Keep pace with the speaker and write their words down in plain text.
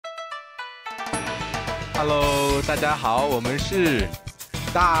Hello， 大家好，我们是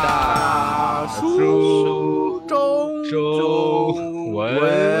大叔中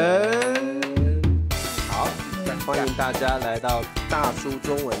文。好，欢迎大家来到大叔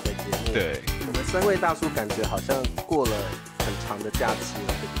中文的节目。对，我们三位大叔感觉好像过了很长的假期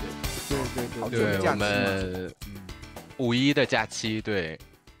了，对不对？对，我们5·1的假期，对。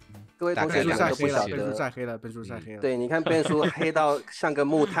各位同学可能都不晓得，变数晒黑了。对，你看变数黑到像个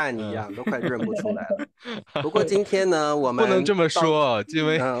木炭一样，都快认不出来了。不过今天呢，我们不能这么说，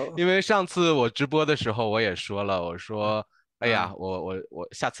因为上次我直播的时候我也说了，我说，哎呀，我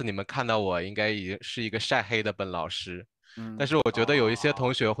下次你们看到我应该已经是一个晒黑的笨老师。但是我觉得有一些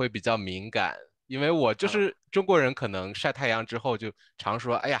同学会比较敏感，因为我就是中国人，可能晒太阳之后就常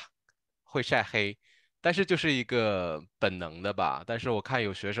说，哎呀，会晒黑。但是就是一个本能的吧。但是我看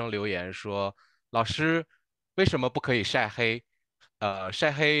有学生留言说，老师为什么不可以晒黑？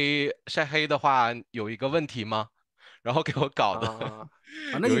晒黑的话有一个问题吗？然后给我搞的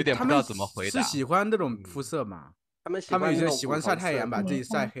有一点不知道怎么回答。他们是喜欢那种肤色吗？他们有些喜欢晒太阳，把自己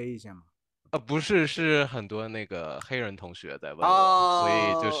晒黑一下吗？不是，是很多那个黑人同学在问我，所以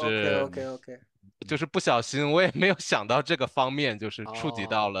就是 OK，就是不小心，我也没有想到这个方面，就是触及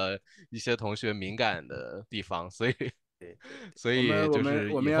到了一些同学敏感的地方，所以就是以后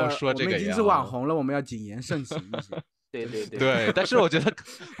说这个我们已经是网红了，我们要谨言慎行一些。对，但是我觉得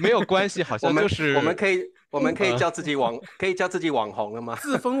没有关系，好像就是我们可以叫自己网红了吗？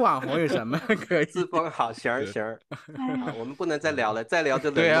自封网红有什么可以？自封好，行儿。好，我们不能再聊了，再聊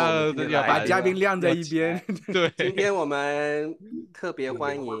就对啊，要把嘉宾晾在一边。对，今天我们特别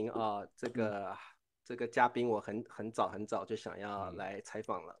欢迎这个嘉宾，我很早就想要来采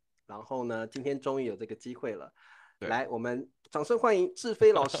访了。然后呢，今天终于有这个机会了。来，我们掌声欢迎智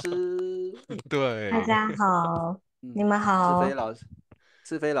菲老师。对，大家好，你们好。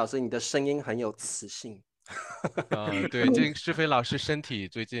智菲老师，你的声音很有磁性。对，这智菲老师身体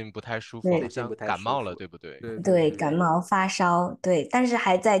最近不太舒服，好像感冒了，对不对？对，感冒发烧，对，但是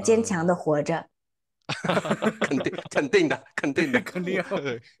还在坚强的活着。肯定的。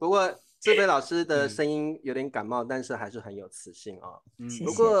对。不过智菲老师的声音有点感冒，但是还是很有磁性啊。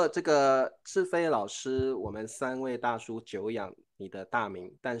不过这个智菲老师，我们三位大叔久仰你的大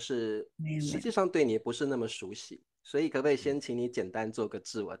名，但是实际上对你不是那么熟悉，所以可不可以先请你简单做个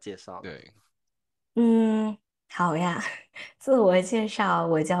自我介绍？对，好呀，自我介绍，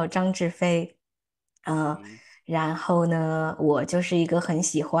我叫张智菲，然后呢，我就是一个很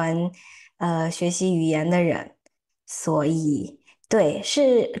喜欢学习语言的人，所以对，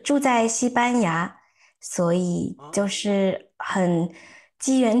是住在西班牙，所以就是很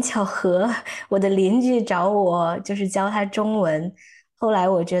机缘巧合，我的邻居找我就是教他中文，后来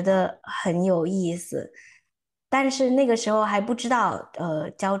我觉得很有意思，但是那个时候还不知道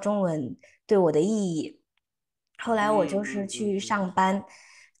教中文对我的意义。后来我就是去上班，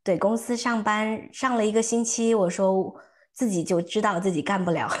对公司上班，上了1个星期，我说自己就知道自己干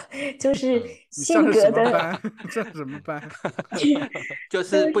不了，就是性格的。上什么班？就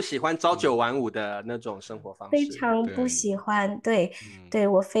是不喜欢朝9晚5的那种生活方式。非常不喜欢，对，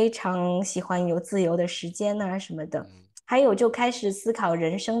我非常喜欢有自由的时间啊什么的。还有就开始思考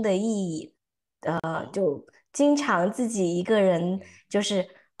人生的意义，就经常自己一个人就是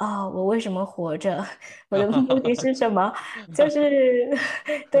我为什么活着？我的目的是什么？就是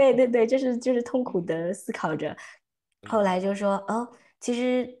对，就是痛苦的思考着。后来就说其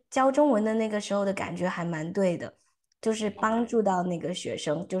实教中文的那个时候的感觉还蛮对的，就是帮助到那个学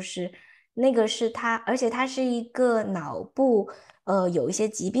生，就是那个是他，而且他是一个脑部有一些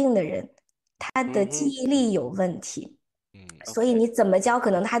疾病的人，他的记忆力有问题。所以你怎么教，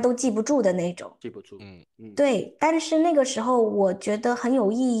可能他都记不住的那种。记不住。对，但是那个时候我觉得很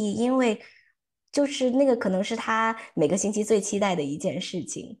有意义，因为就是那个可能是他每个星期最期待的一件事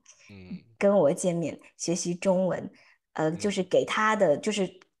情。跟我见面学习中文，就是给他的，就是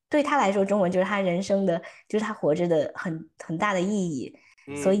对他来说，中文就是他人生的，就是他活着的很大的意义。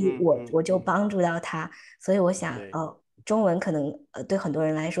所以我就帮助到他，所以我想中文可能对很多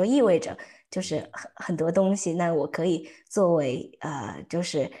人来说意味着就是很多东西，那我可以作为就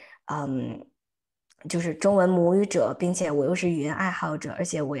是中文母语者，并且我又是语言爱好者，而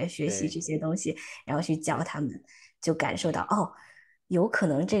且我也学习这些东西，然后去教他们，就感受到有可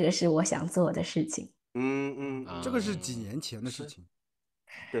能这个是我想做的事情。这个是几年前的事情。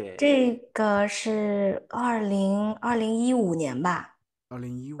对，这个是2015年吧。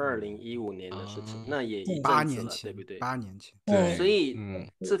2015年的事情，那也一8阵子了，年前，对不对？8年前。对，所以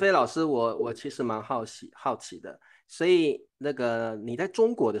智菲老师，我其实蛮好奇的。所以那个你在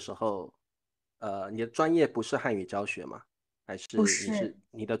中国的时候，你的专业不是汉语教学吗？还是不是，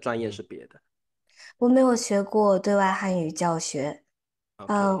你的专业是别的？我没有学过对外汉语教学，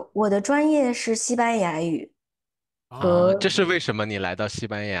我的专业是西班牙语这是为什么你来到西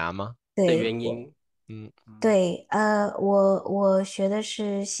班牙吗？的原因？对，我学的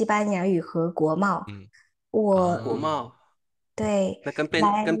是西班牙语和国贸，国贸，对，那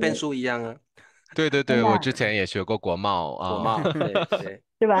跟变数一样啊。对，我之前也学过国贸啊。国贸，对，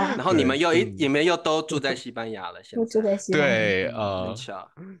是吧？然后你们又都住在西班牙了，现在都住在西班牙，对，很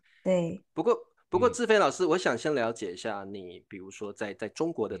巧。对。不过志飞老师，我想先了解一下你，比如说在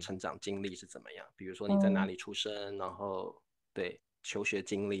中国的成长经历是怎么样？比如说你在哪里出生，然后对求学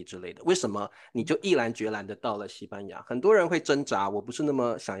经历之类的，为什么你就毅然决然的到了西班牙？很多人会挣扎，我不是那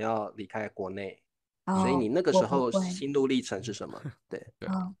么想要离开国内，所以你那个时候心路历程是什么？对，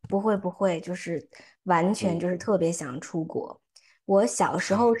不会，就是完全就是特别想出国。我小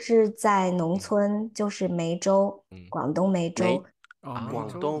时候是在农村，就是梅州，广东梅州。广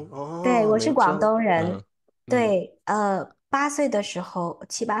东对，我是广东人。嗯对，8岁的时候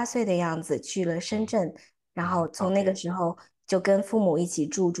，7、8岁的样子去了深圳，然后从那个时候就跟父母一起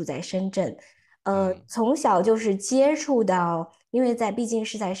住在深圳。从小就是接触到，因为毕竟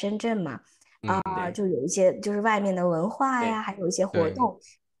是在深圳嘛，就有一些就是外面的文化呀，还有一些活动。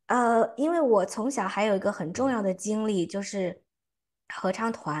因为我从小还有一个很重要的经历，就是合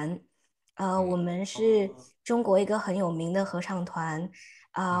唱团。我们是中国一个很有名的合唱团。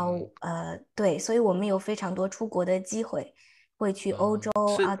对，所以我们有非常多出国的机会，会去欧洲、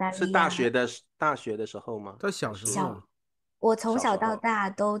澳大是利亚。大学的时候吗？到小时候，我从小到大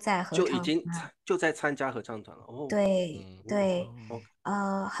都在合唱团，就在参加合唱团了。对，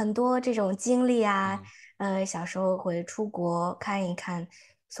很多这种经历啊，小时候会出国看一看，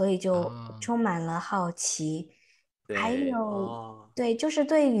所以就充满了好奇。还有，对，就是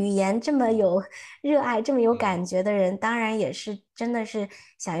对语言这么有热爱、这么有感觉的人，当然也是真的是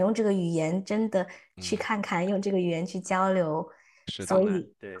想用这个语言真的去看看，用这个语言去交流，所以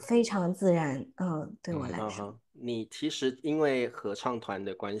非常自然。对我来说，你其实因为合唱团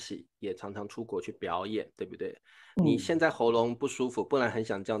的关系，也常常出国去表演，对不对？你现在喉咙不舒服，不然很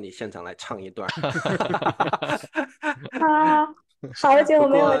想叫你现场来唱一段。好久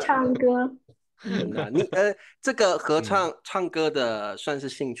没有唱歌。真的，这个唱歌的算是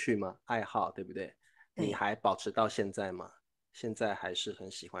兴趣吗？爱好，对不对？你还保持到现在吗？现在还是很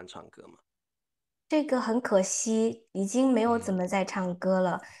喜欢唱歌吗？这个很可惜，已经没有怎么在唱歌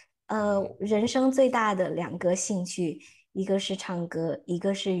了。人生最大的2个兴趣，一个是唱歌，一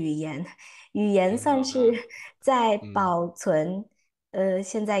个是语言。语言算是在保存，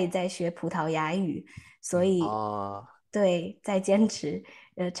现在也在学葡萄牙语，所以对，在坚持。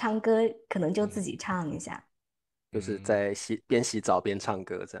唱歌可能就自己唱一下，就是在边洗澡边唱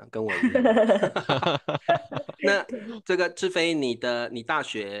歌，这样跟我一样。那这个志飞，你大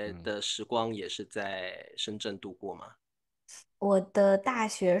学的时光也是在深圳度过吗？我的大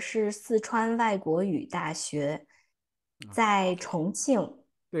学是四川外国语大学，在重庆。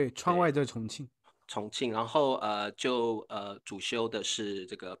对，川外在重庆。重庆，然后主修的是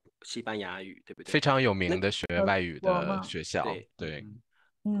这个西班牙语，对不对？非常有名的学外语的学校，对。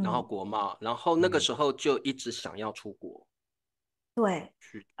然后国贸，然后那个时候就一直想要出国。对，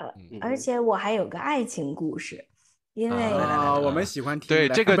而且我还有个爱情故事，因为我们喜欢听。对，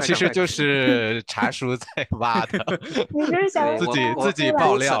这个其实就是茶叔在挖的，你就是想自己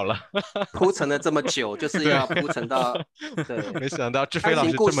爆料了，铺陈了这么久，就是要铺陈到对。没想到志飞老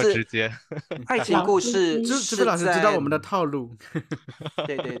师这么直接。爱情故事，志飞老师知道我们的套路。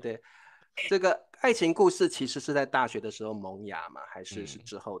对，这个爱情故事其实是在大学的时候萌芽吗？还是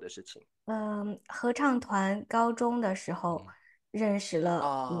之后的事情？合唱团高中的时候认识了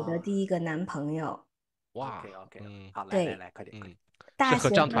我的第一个男朋友。哇 ，OK， 好，来，快点。是合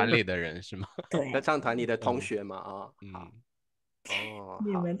唱团里的人是吗？对，合唱团里的同学嘛，好。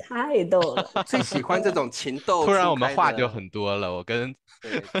你们太逗了，最喜欢这种情窦。突然我们话就很多了，我跟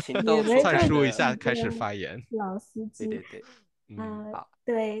情窦灿叔一下开始发言。老司机，对，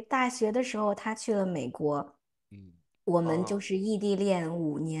对，大学的时候他去了美国，我们就是异地恋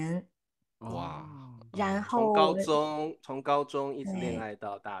5年。哇，然后从高中一直恋爱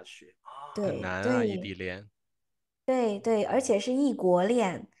到大学，很难啊，异地恋。对，而且是异国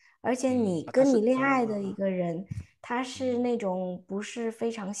恋，而且你跟你恋爱的一个人，他是那种不是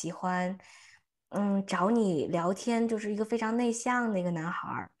非常喜欢，找你聊天，就是一个非常内向的一个男孩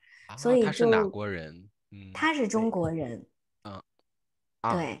儿，所以他是哪国人？他是中国人。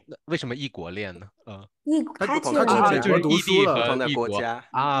对，那为什么异国恋呢？他去了美国读书了，不同的国家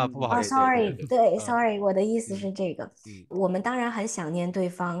啊，不好意思，sorry，我的意思是这个。我们当然很想念对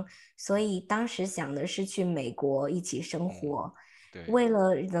方，所以当时想的是去美国一起生活。为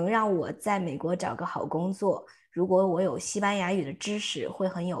了能让我在美国找个好工作，如果我有西班牙语的知识会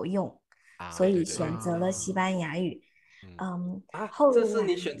很有用，所以选择了西班牙语。这是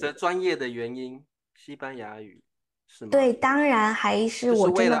你选择专业的原因，西班牙语是吗？对，当然还是我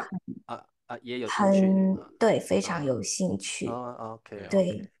真的也有兴趣，对，非常有兴趣。OK，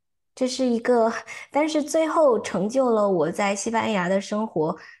对，这是一个，但是最后成就了我在西班牙的生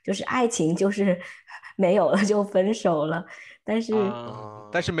活，就是爱情就是没有了，就分手了。但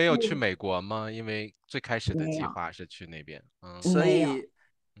是没有去美国吗？因为最开始的计划是去那边。所以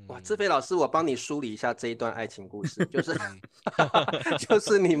哇，智菲老师，我帮你梳理一下这一段爱情故事，就是就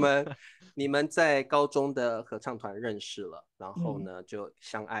是你们在高中的合唱团认识了，然后呢就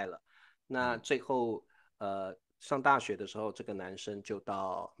相爱了。那最后上大学的时候，这个男生就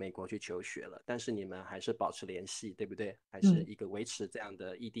到美国去求学了，但是你们还是保持联系，对不对？还是一个维持这样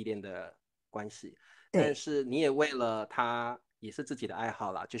的异地恋的关系。但是你也为了他，也是自己的爱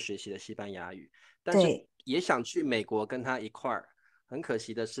好啦，去学习了西班牙语，但是也想去美国跟他一块儿。很可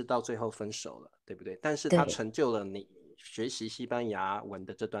惜的是，到最后分手了，对不对？但是他成就了你学习西班牙文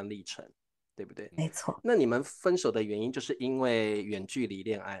的这段历程，对不对？没错。那你们分手的原因就是因为远距离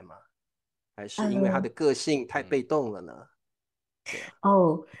恋爱吗？还是因为他的个性太被动了呢？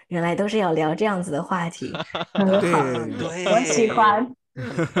原来都是要聊这样子的话题，很好，对，我喜欢，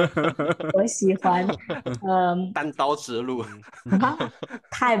我喜欢，单刀直入，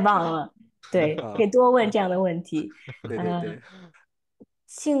太棒了，对，可以多问这样的问题。对，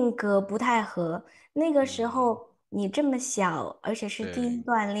性格不太合，那个时候你这么小，而且是第一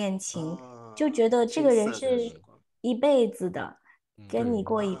段恋情，就觉得这个人是一辈子的，跟你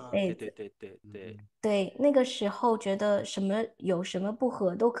过一辈子。对，那个时候觉得有什么不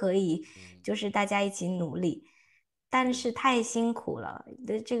合都可以，就是大家一起努力。但是太辛苦了，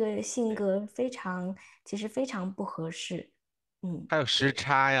这个性格其实非常不合适。还有时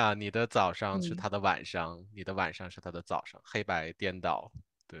差呀，你的早上是他的晚上，你的晚上是他的早上，黑白颠倒。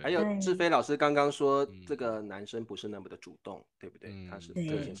对，还有智菲老师刚刚说，这个男生不是那么的主动，对不对？他是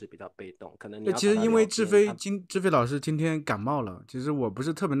个性是比较被动，可能你要其实因为智菲老师今天感冒了，其实我不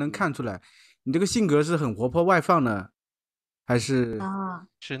是特别能看出来，你这个性格是很活泼外放的，还是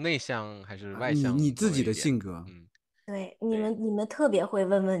是内向还是外向？你自己的性格。对，你们特别会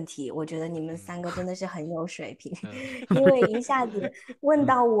问问题，我觉得你们三个真的是很有水平，因为一下子问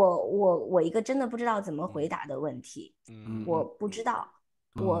到我一个真的不知道怎么回答的问题，我不知道，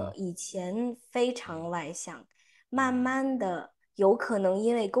我以前非常外向，慢慢的有可能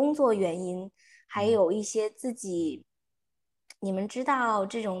因为工作原因，还有一些自己，你们知道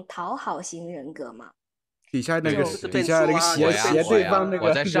这种讨好型人格吗？底下那个斜斜对方那个，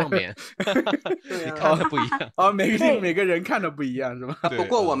我在上面，你看的不一样。每个人看的不一样是吧？不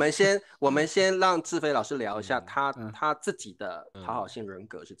过我们先让智菲老师聊一下他自己的讨好性人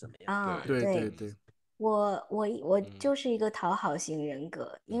格是怎么样。对，我就是一个讨好型人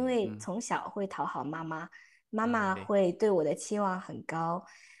格，因为从小会讨好妈妈，妈妈会对我的期望很高，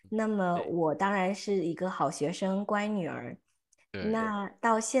那么我当然是一个好学生、乖女儿。那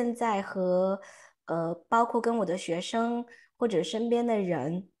到现在包括跟我的学生或者身边的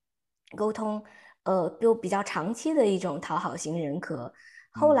人沟通，就比较长期的一种讨好型人格。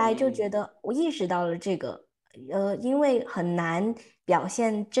后来就觉得我意识到了这个，因为很难表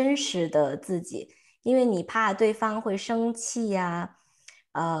现真实的自己，因为你怕对方会生气呀，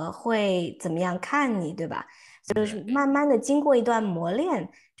会怎么样看你，对吧？就是慢慢的经过一段磨练，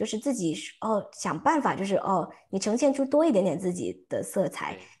就是自己想办法，就是你呈现出多一点点自己的色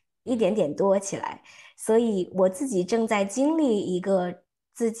彩，一点点多起来。所以我自己正在经历一个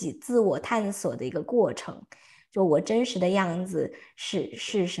自己自我探索的一个过程，就我真实的样子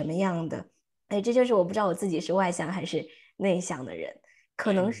是什么样的。这就是我不知道我自己是外向还是内向的人，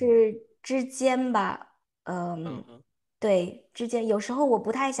可能是之间吧，对，之间有时候我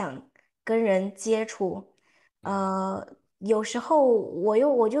不太想跟人接触，有时候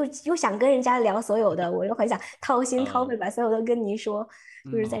我就想跟人家聊所有的，我又很想掏心掏肺把所有的跟你说，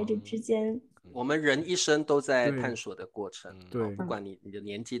就是在这之间。我们人一生都在探索的过程，不管你的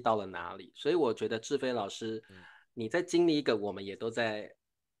年纪到了哪里，所以我觉得智菲老师，你在经历一个我们也都在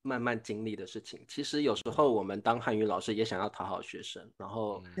慢慢经历的事情。其实有时候我们当汉语老师也想要讨好学生，然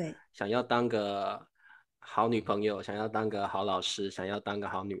后想要当个好女朋友，想要当个好老师，想要当个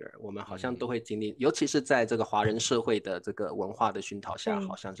好女儿，我们好像都会经历，尤其是在这个华人社会的这个文化的熏陶下，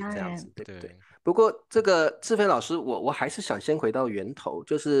好像是这样子，对不对？不过这个智菲老师，我还是想先回到源头，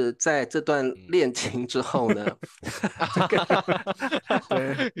就是在这段恋情之后呢，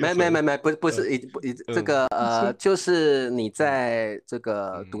没，不是这个就是你在这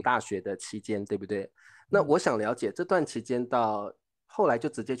个读大学的期间，对不对？那我想了解这段期间到后来就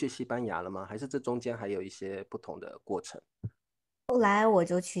直接去西班牙了吗？还是这中间还有一些不同的过程？后来我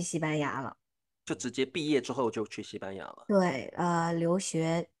就去西班牙了。就直接毕业之后就去西班牙了？对，留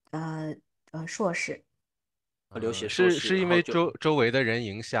学，硕士。留学硕士，是因为周围的人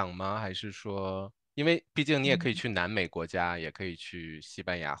影响吗？还是说，因为毕竟你也可以去南美国家，也可以去西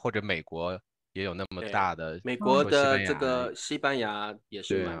班牙，或者美国也有那么大的美国的这说西班牙个西班牙也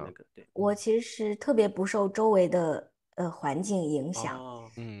是蛮那个。对，我其实是特别不受周围的环境影响。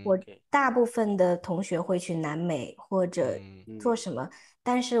我大部分的同学会去南美或者做什么，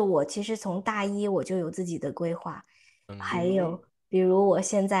但是我其实从大一我就有自己的规划，还有比如我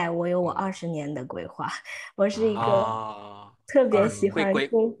现在我有我20年的规划，我是一个特别喜欢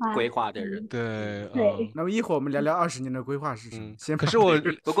规划的人。对。那么一会儿我们聊聊20年的规划是什么。可是我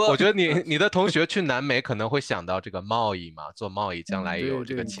觉得你的同学去南美可能会想到这个贸易嘛，做贸易将来有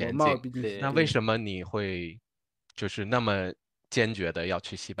这个前景。那为什么你会就是那么坚决的要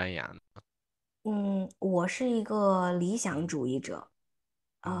去西班牙呢？我是一个理想主义者。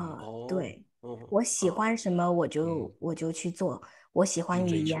对，我喜欢什么我就去做。我喜欢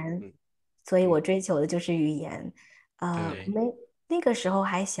语言，所以我追求的就是语言。那个时候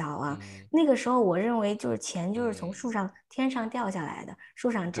还小啊，那个时候我认为就是钱就是从天上掉下来的，树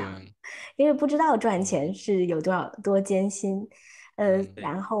上长的，因为不知道赚钱是有多艰辛。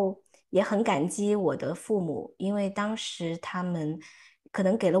然后也很感激我的父母，因为当时他们可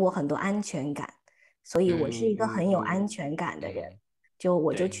能给了我很多安全感，所以我是一个很有安全感的人。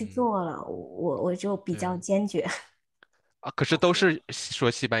我就去做了，我就比较坚决。可是都是说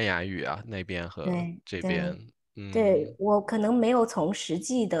西班牙语啊，那边和这边。对，我可能没有从实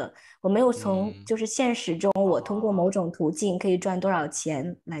际的，我没有从就是现实中，我通过某种途径可以赚多少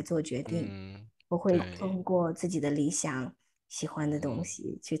钱来做决定。我会通过自己的理想、喜欢的东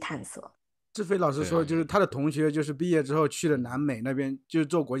西去探索。志飞老师说，就是他的同学就是毕业之后去了南美那边，就是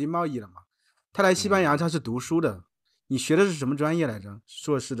做国际贸易了嘛。他来西班牙他是读书的。你学的是什么专业来着？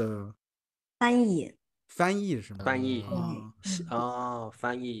硕士的翻译。翻译是吗？翻译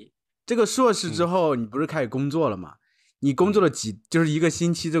翻译。这个硕士之后，你不是开始工作了吗？你工作了就是1个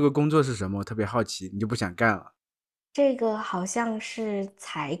星期，这个工作是什么？我特别好奇，你就不想干了？这个好像是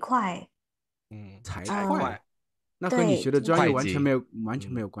财会。财会。那和你学的专业完全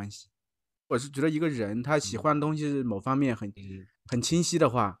没有关系。我是觉得一个人他喜欢的东西是某方面很清晰的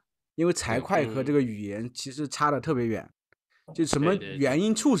话，因为财会和这个语言其实差得特别远。就什么原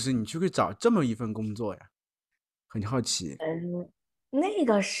因促使你去找这么一份工作呀？很好奇。那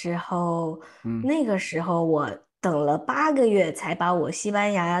个时候我等了8个月才把我西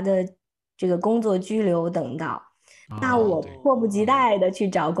班牙的这个工作居留等到。那我迫不及待的去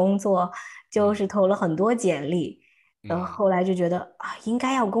找工作，就是投了很多简历。后来就觉得应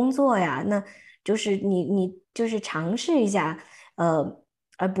该要工作呀，那就是你就是尝试一下，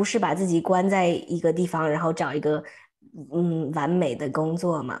而不是把自己关在一个地方，然后找一个完美的工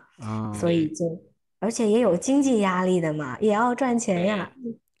作嘛。所以而且也有经济压力的嘛，也要赚钱呀。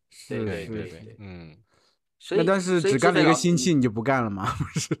对，那但是只干了1个星期你就不干了吗？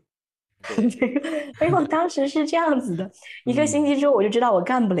不是。因为我当时是这样子的，1个星期之后我就知道我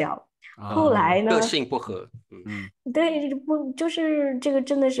干不了。后来呢，个性不合。对，不就是这个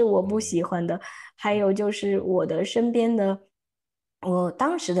真的是我不喜欢的。还有就是我的身边的，我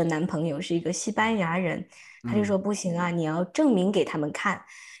当时的男朋友是一个西班牙人，他就说不行啊，你要证明给他们看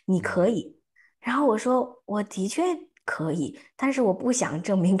你可以。然后我说我的确可以，但是我不想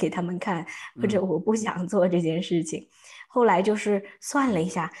证明给他们看，或者我不想做这件事情。后来就是算了一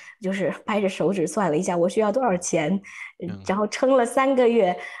下，就是拍着手指算了一下我需要多少钱，然后撑了3个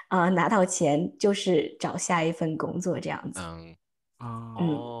月，拿到钱就是找下一份工作这样子。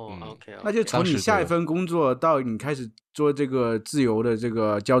OK。那就从你下一份工作到你开始做这个自由的这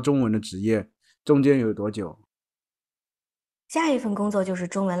个教中文的职业，中间有多久？下一份工作就是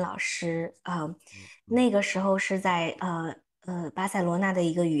中文老师。那个时候是在巴塞罗那的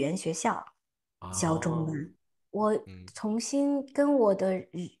一个语言学校教中文。我重新跟我的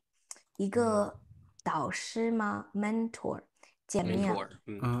一个导师mentor 见面了。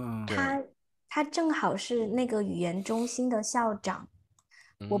他正好是那个语言中心的校长。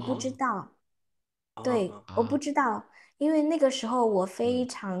我不知道。对，我不知道，因为那个时候我非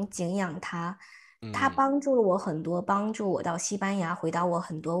常敬仰他，他帮助了我很多，帮助我到西班牙回答我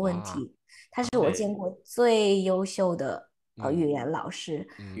很多问题。他是我见过最优秀的语言老师。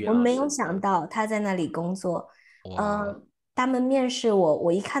我没有想到他在那里工作。他们面试我，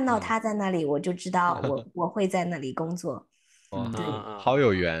我一看到他在那里，我就知道我会在那里工作。对，好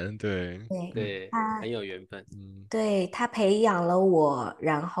有缘，对，很有缘分。对，他培养了我，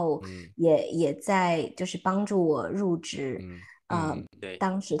然后也在就是帮助我入职。对，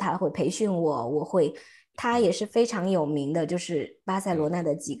当时他会培训我会，他也是非常有名的，就是巴塞罗那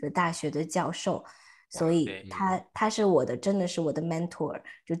的几个大学的教授，所以他是真的是我的 mentor，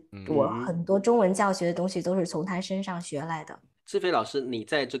 就我很多中文教学的东西都是从他身上学来的。志飞老师，你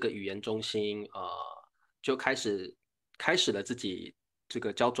在这个语言中心就开始了自己这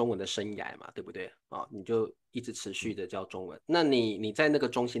个教中文的生涯嘛，对不对？你就一直持续的教中文。那你在那个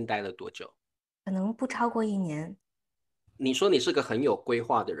中心待了多久？可能不超过1年。你说你是个很有规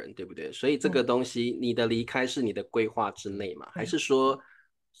划的人，对不对？所以这个东西，你的离开是你的规划之内吗？还是说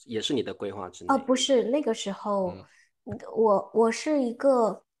也是你的规划之内？不是，那个时候，我是一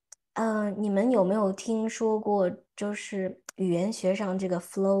个，你们有没有听说过，就是语言学上这个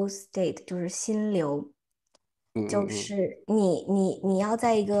flow state，就是心流，就是你要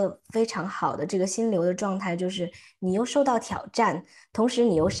在一个非常好的这个心流的状态，就是你又受到挑战，同时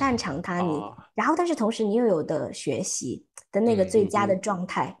你又擅长它，然后但是同时你又有的学习的那个最佳的状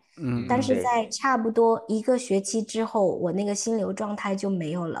态。但是在差不多1个学期之后，我那个心流状态就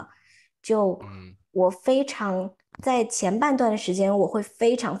没有了。我非常在前半段的时间，我会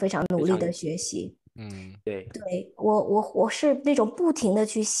非常非常努力的学习。对，我是那种不停的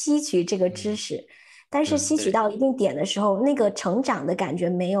去吸取这个知识，但是吸取到一定点的时候，那个成长的感觉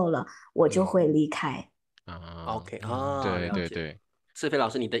没有了，我就会离开。OK 对。志飞老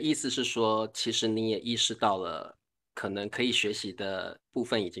师，你的意思是说，其实你也意识到了，可能可以学习的部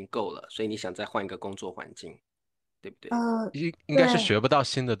分已经够了，所以你想再换一个工作环境，对不对？应该是学不到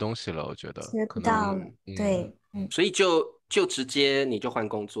新的东西了，我觉得学不到了，对，所以就直接你就换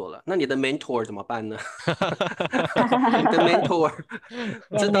工作了。那你的 mentor 怎么办呢？你的 mentor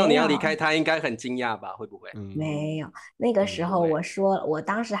知道你要离开他，应该很惊讶吧？会不会？没有，那个时候我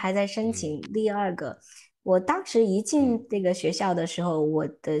当时还在申请第2个。我当时一进这个学校的时候，我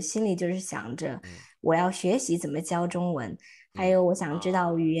的心里就是想着，我要学习怎么教中文，还有我想知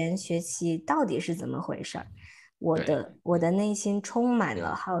道语言学习到底是怎么回事儿。我的内心充满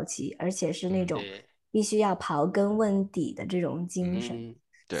了好奇，而且是那种必须要刨根问底的这种精神。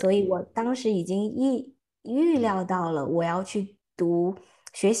所以我当时已经预料到了我要去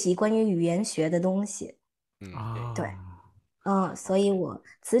学习关于语言学的东西。对。所以我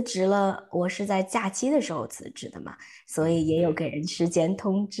辞职了，我是在假期的时候辞职的嘛，所以也有给人时间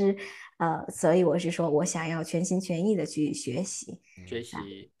通知，所以我是说我想要全心全意的去学习，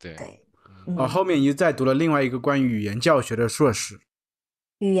对。后面又再读了另外一个关于语言教学的硕士，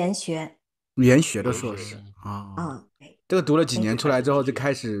语言学的硕士这个读了几年出来之后就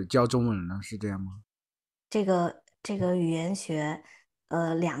开始教中文了，是这样吗？这个语言学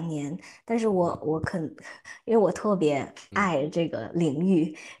2年，但是因为我特别爱这个领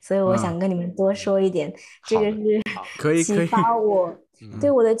域，所以我想跟你们多说一点。这个是启发我，对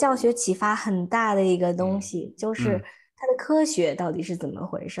我的教学启发很大的一个东西，就是它的科学到底是怎么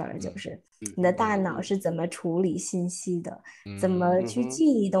回事儿，就是你的大脑是怎么处理信息的，怎么去记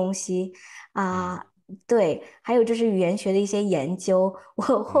忆东西对，还有就是语言学的一些研究。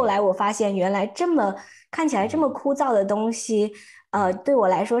后来我发现，原来看起来这么枯燥的东西，对我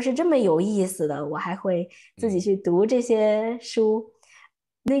来说是这么有意思的。我还会自己去读这些书。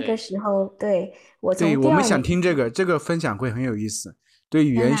那个时候，对我们想听这个分享会很有意思，对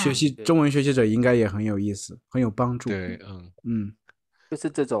语言学习、中文学习者应该也很有意思，很有帮助。对，就是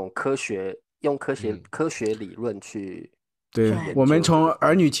这种用科学理论去。对，我们从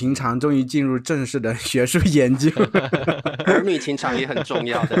儿女情长终于进入正式的学术研究。儿女情长也很重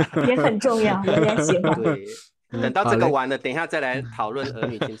要的，也很重要，我也喜欢。对，等到这个完了，等一下再来讨论儿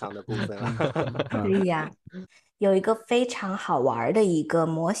女情长的部分了。可以呀，有一个非常好玩的一个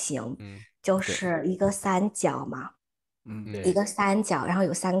模型，就是一个三角嘛，一个三角，然后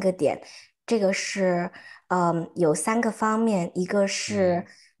有3个点，这个是有3个方面，一个是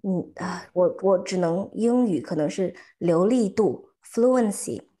我只能英语可能是流利度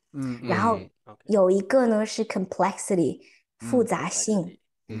Fluency，然后有一个呢是 complexity 复杂性，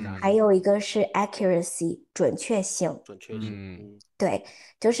还有一个是 accuracy 准确性。对，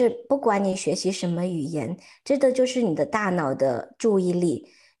就是不管你学习什么语言，这个就是你的大脑的注意力。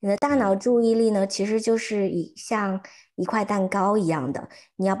你的大脑注意力呢，其实就是像一块蛋糕一样的，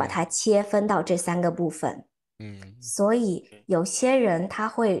你要把它切分到这3个部分。所以有些人他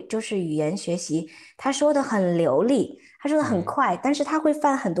会就是语言学习，他说的很流利，他说的很快，但是他会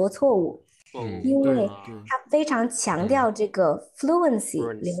犯很多错误，因为他非常强调这个 fluency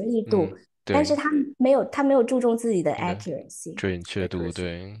流利度，但是他没有注重自己的 accuracy 准确度，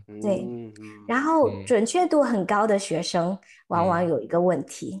对。然后准确度很高的学生往往有一个问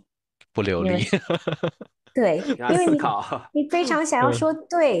题，不流利。对，因为你非常想要说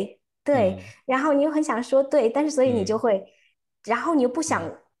对，然后你又很想说对，但是所以你就会然后你又不想，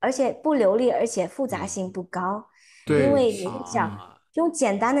而且不流利，而且复杂性不高，因为你想用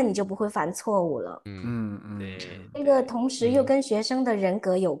简单的你就不会犯错误了。这个同时又跟学生的人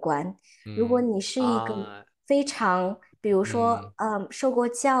格有关。如果你是一个非常，比如说受过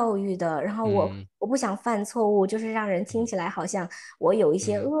教育的，然后我不想犯错误，就是让人听起来好像我有一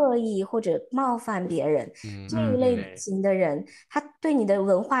些恶意或者冒犯别人，这一类型的人，他对你的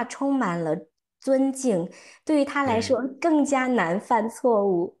文化充满了尊敬，对于他来说更加难犯错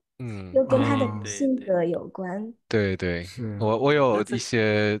误，又跟他的性格有关。对，我有一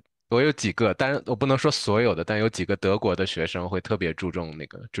些，我有几个，但是我不能说所有的，但有几个德国的学生会特别注重那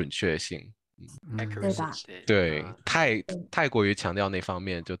个准确性，对吧？对，太过于强调那方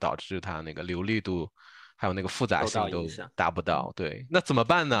面，就导致他那个流利度还有那个复杂性都达不到。对，那怎么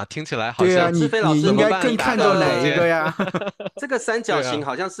办呢？听起来好像智飞老师应该更看重哪一个呀？这个三角形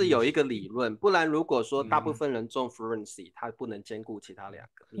好像是有一个理论，不然如果说大部分人中 Fluency，他不能兼顾其他两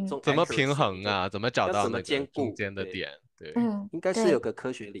个，你中怎么平衡啊？怎么找到那个中间的点？对，应该是有个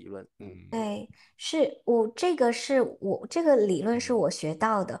科学理论。对，这个理论是我学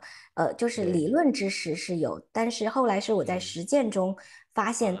到的，就是理论知识是有，但是后来是我在实践中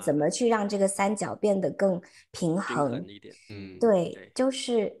发现怎么去让这个三角变得更平衡一点。对，就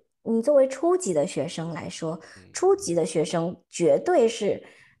是你作为初级的学生来说，初级的学生绝对是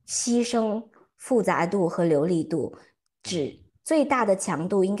牺牲复杂度和流利度，最大的强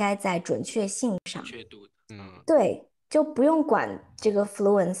度应该在准确性上。准确度，对。就不用管这个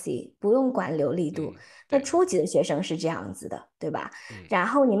fluency， 不用管流利度。那初级的学生是这样子的，对吧？然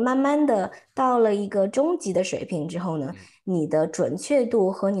后你慢慢的到了一个中级的水平之后呢，你的准确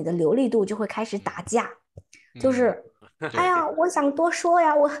度和你的流利度就会开始打架，就是哎呀，我想多说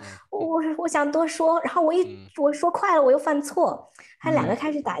呀，我想多说，然后我说快了，我又犯错，他两个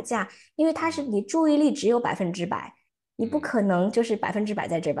开始打架，因为你注意力只有100%，你不可能就是100%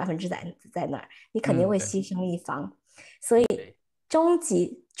在这，100%在那儿，你肯定会牺牲一方。所以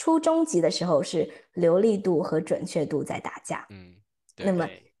初中级的时候是流利度和准确度在打架，那么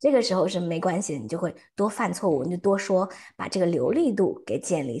这个时候是没关系的，你就会多犯错误，你就多说，把这个流利度给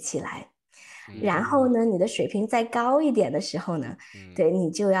建立起来。然后呢，你的水平再高一点的时候呢，对，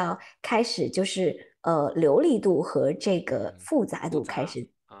你就要开始就是流利度和这个复杂度开始，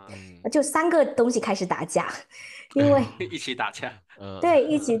就3个东西开始打架，因为一起打架，对，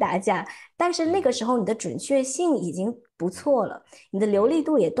一起打架。但是那个时候你的准确性已经不错了，你的流利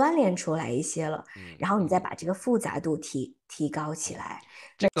度也锻炼出来一些了，然后你再把这个复杂度提高起来。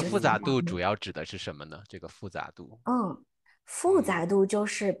这个复杂度主要指的是什么呢？这个复杂度？复杂度就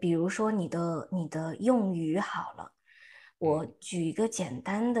是比如说你的用语好了，我举一个简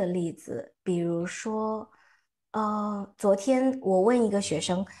单的例子，比如说昨天我问一个学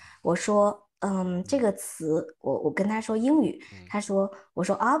生，我说这个词我跟他说英语，我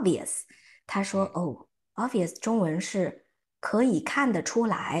说 obvious， 他说obvious 中文是可以看得出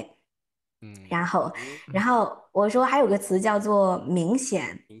来，然后我说还有个词叫做明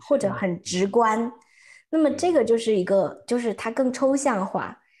显或者很直观。那么这个就是就是它更抽象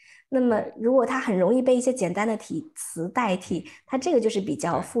化。那么如果它很容易被一些简单的词代替，它这个就是比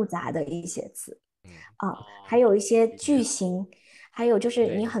较复杂的一些词。还有一些句型，还有就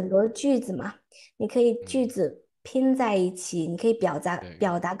是你很多句子嘛，你可以句子拼在一起，你可以表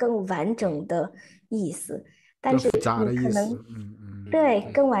达更完整的意思，但是你可能对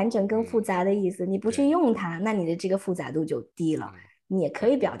更完整、更复杂的意思，你不去用它，那你的这个复杂度就低了。你也可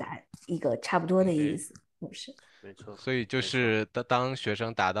以表达一个差不多的意思，是没错。所以就是当学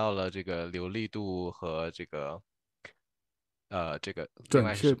生达到了这个流利度和这个另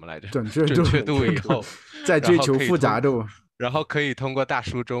外是什么来着？准确度以后，再追求复杂度，然后可以通过大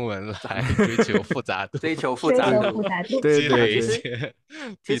叔中文来追求复杂度，追求复杂度，积累一些。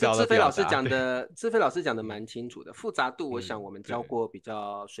其实智飞老师讲的蛮清楚的。复杂度，我想我们教过比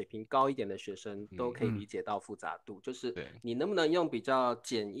较水平高一点的学生都可以理解到复杂度，就是你能不能用比较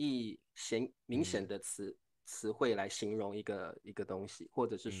简易、明显的词汇来形容一个东西，或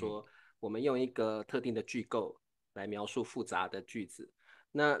者是说我们用一个特定的句构来描述复杂的句子。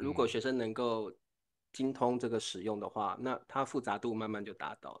那如果学生能够精通这个使用的话，那它复杂度慢慢就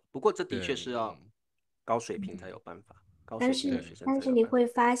达到了。不过这的确是要高水平才有办法。但是你会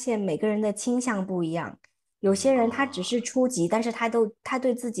发现每个人的倾向不一样，有些人他只是初级，但是他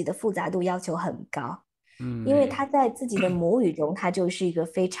对自己的复杂度要求很高，因为他在自己的母语中，他就是一个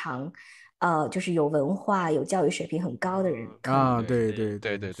非常就是有文化、有教育水平很高的人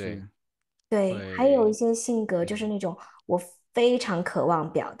对，还有一些性格就是那种我非常渴望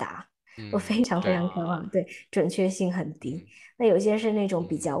表达，我非常非常渴望，对，准确性很低。那有些是那种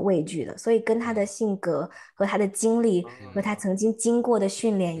比较畏惧的，所以跟他的性格和他的经历和他曾经经过的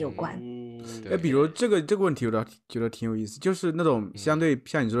训练有关。比如这个问题，我觉得挺有意思，就是那种相对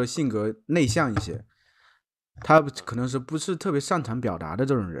像你说的性格内向一些，他可能是不是特别擅长表达的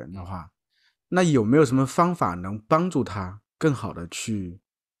这种人的话，那有没有什么方法能帮助他更好的去，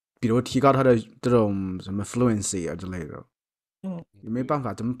比如提高他的这种什么 fluency 啊之类的？有没有办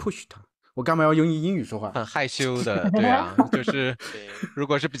法怎么 push 他？我干嘛要用英语说话？很害羞的，对啊，就是如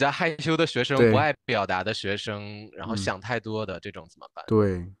果是比较害羞的学生，不爱表达的学生，然后想太多的这种怎么办？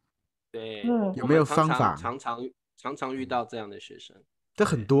对，有没有方法？常常遇到这样的学生，这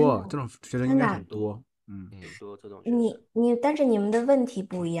很多，这种学生应该很多。很多这种学生。但是你们的问题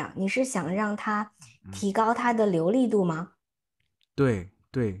不一样，你是想让他提高他的流利度吗？对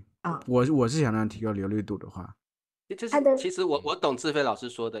啊，我是想让他提高流利度的话。其实我懂智菲老师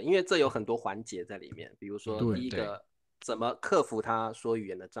说的，因为这有很多环节在里面。比如说，第一个怎么克服他说语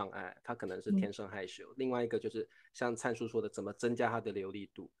言的障碍，他可能是天生害羞；另外一个就是像灿叔说的，怎么增加他的流利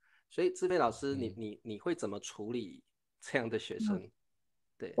度。所以智菲老师，你会怎么处理这样的学生？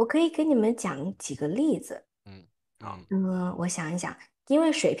对，我可以给你们讲几个例子。我想一想，因为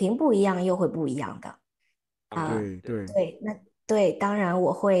水平不一样，又会不一样的。对，当然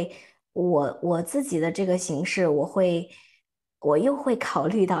我会，我自己的这个形式，我又会考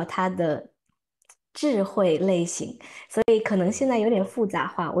虑到他的智慧类型，所以可能现在有点复杂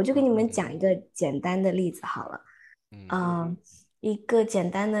化，我就给你们讲一个简单的例子好了。一个简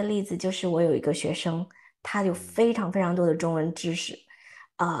单的例子就是我有一个学生，他有非常非常多的中文知识，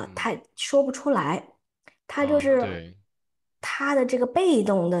他说不出来，他就是他的这个被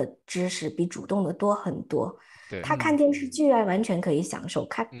动的知识比主动的多很多。他看电视剧啊，完全可以享受；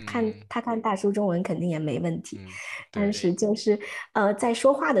他看大书中文肯定也没问题。但是就是在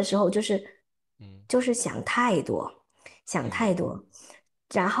说话的时候，就是想太多，想太多。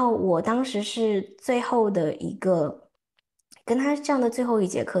然后我当时是最后的一个跟他上的最后一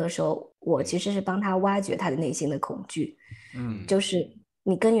节课的时候，我其实是帮他挖掘他的内心的恐惧。就是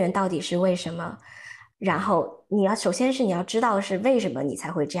你根源到底是为什么？然后首先是你要知道是为什么你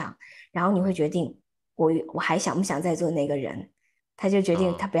才会这样，然后你会决定我还想不想再做那个人，他就决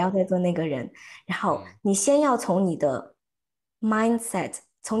定他不要再做那个人。然后你先要从你的 mindset，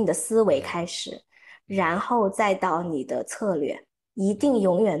从你的思维开始，然后再到你的策略，一定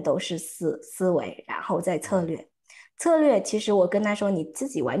永远都是思维，然后再策略。策略其实我跟他说，你自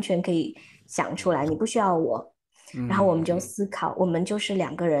己完全可以想出来，你不需要我。然后我们就思考，我们就是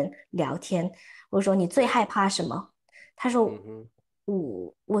两个人聊天。我说你最害怕什么？他说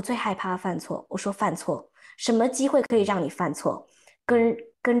我最害怕犯错。我说犯错，什么机会可以让你犯错？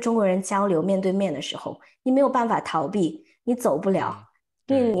跟中国人交流面对面的时候，你没有办法逃避，你走不了，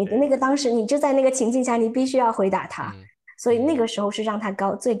因为你那个当时你就在那个情境下，你必须要回答他。所以那个时候是让他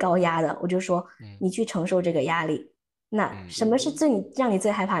最高压的。我就说你去承受这个压力。那什么是让你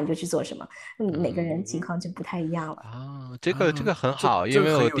最害怕，你就去做什么。每个人情况就不太一样了。这个很好，因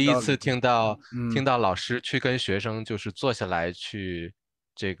为我第一次听到老师去跟学生就是坐下来去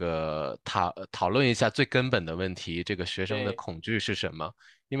这个讨论一下最根本的问题，这个学生的恐惧是什么？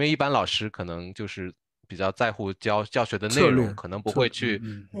因为一般老师可能就是比较在乎教学的内容，可能不会去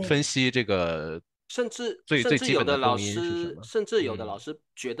分析这个甚至最基本的动因是什么。甚至有的老师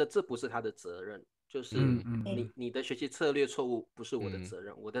觉得这不是他的责任。就是你的学习策略错误不是我的责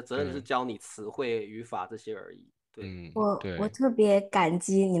任，我的责任是教你词汇、语法这些而已。对，我特别感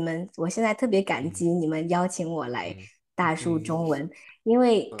激你们，我现在特别感激你们邀请我来大树中文，因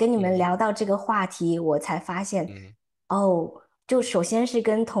为跟你们聊到这个话题，我才发现，就首先是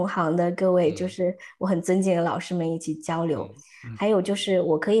跟同行的各位，就是我很尊敬的老师们一起交流，还有就是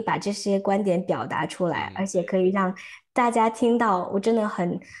我可以把这些观点表达出来，而且可以让大家听到，我真的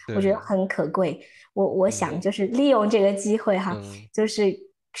我觉得很可贵。我想就是利用这个机会哈，就是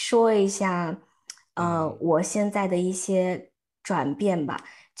说一下，我现在的一些转变吧，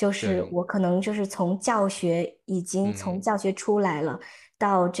就是我可能就是从教学已经从教学出来了，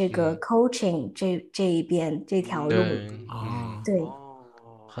到这个 coaching 这一边这条路，对，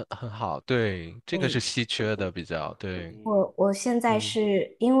很好，对，这个是稀缺的比较，对。我现在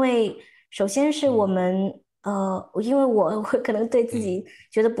是因为首先是我们。因为我可能对自己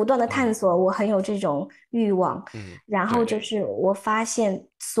觉得不断的探索，我很有这种欲望。然后就是我发现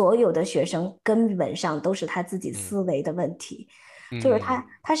所有的学生根本上都是他自己思维的问题，就是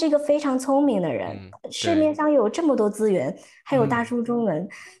他是一个非常聪明的人，市面上有这么多资源，还有大书中文，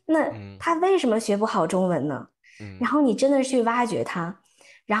那他为什么学不好中文呢？然后你真的去挖掘他，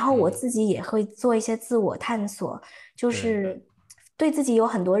然后我自己也会做一些自我探索，就是对自己有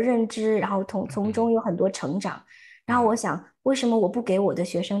很多认知，然后从中有很多成长。然后我想，为什么我不给我的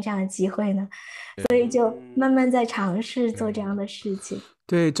学生这样的机会呢？所以就慢慢在尝试做这样的事情。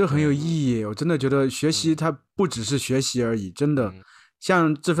对，这很有意义。我真的觉得学习它不只是学习而已，真的。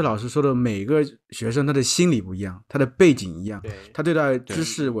像智飞老师说的，每个学生他的心理不一样，他的背景一样，他对待知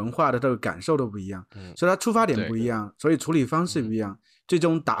识文化的这个感受都不一样，所以他出发点不一样，所以处理方式不一样，最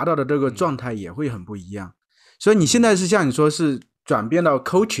终达到的这个状态也会很不一样。所以你现在是像你说是转变到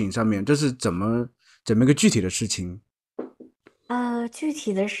coaching 上面，这是怎么一个具体的事情？具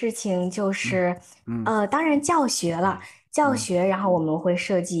体的事情就是，当然教学了，教学，然后我们会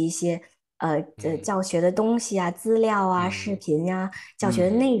设计一些教学的东西啊、资料啊、视频啊、教学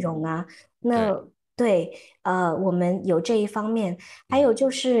的内容啊。那对，我们有这一方面，还有就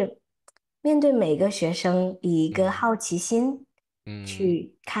是面对每个学生以一个好奇心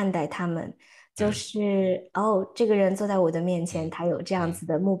去看待他们，就是这个人坐在我的面前，他有这样子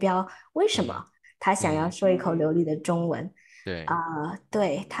的目标，为什么他想要说一口流利的中文？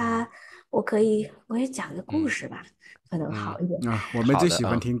对他，我也讲个故事吧，可能好一点我们最喜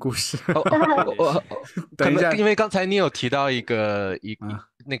欢听故事。等一下，因为刚才你有提到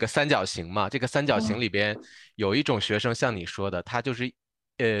那个三角形嘛，这个三角形里边有一种学生像你说的，他就是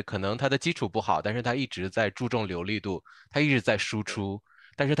可能他的基础不好，但是他一直在注重流利度，他一直在输出，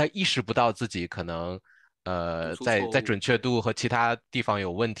但是他意识不到自己可能在准确度和其他地方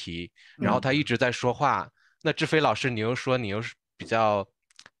有问题，然后他一直在说话。那志飞老师，你又说你又是比较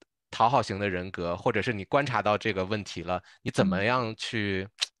讨好型的人格，或者是你观察到这个问题了，你怎么样去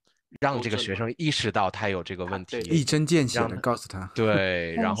让这个学生意识到他有这个问题，一针见血的告诉他，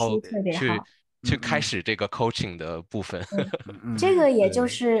对，然后去开始这个 coaching 的部分。这个也就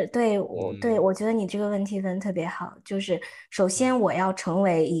是我觉得你这个问题问得特别好，就是首先我要成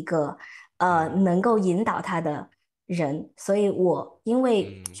为一个能够引导他的人，所以因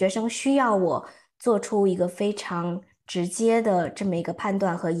为学生需要我做出一个非常直接的这么一个判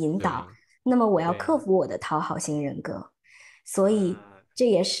断和引导，那么我要克服我的讨好型人格，所以这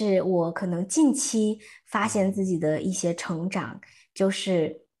也是我可能近期发现自己的一些成长，就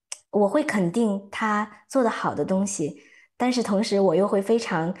是我会肯定他做的好的东西，但是同时我又会非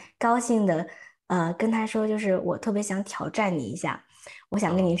常高兴的跟他说，就是我特别想挑战你一下，我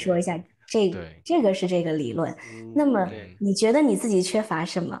想跟你说一下，这个是这个理论，那么你觉得你自己缺乏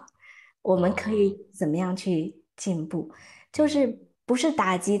什么？我们可以怎么样去进步？就是不是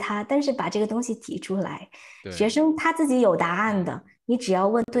打击他，但是把这个东西提出来。学生他自己有答案的，你只要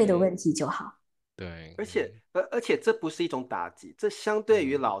问对的问题就好。对，而且这不是一种打击，这相对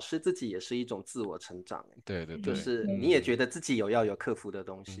于老师自己也是一种自我成长。对，就是你也觉得自己要有克服的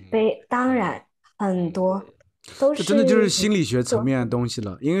东西。当然很多都是，这真的就是心理学层面的东西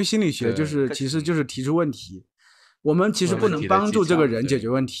了，因为心理学其实就是提出问题。我们其实不能帮助这个人解决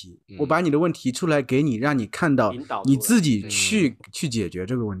问题，我把你的问题出来给你，让你看到你自己去解决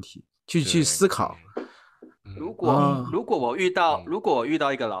这个问题，去思考。如果我遇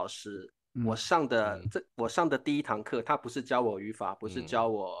到一个老师，我上的第一堂课，他不是教我语法，不是教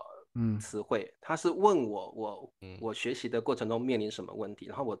我词汇，他是问我学习的过程中面临什么问题，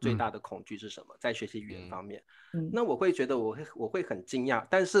然后我最大的恐惧是什么，在学习语言方面。那我会觉得我会很惊讶，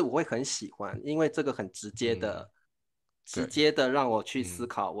但是我会很喜欢，因为这个很直接的让我去思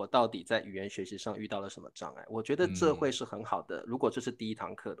考我到底在语言学习上遇到了什么障碍。我觉得这会是很好的，如果这是第一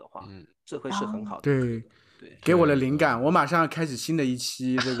堂课的话，这会是很好的。对，给我的灵感，我马上要开始新的一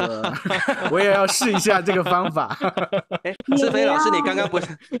期这个，我也要试一下这个方法。志飞老师，你刚刚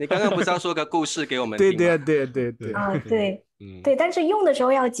不是要说个故事给我们听吗？对，但是用的时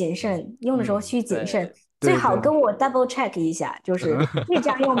候要谨慎，用的时候需谨慎。最好跟我 double check 一下，就是可以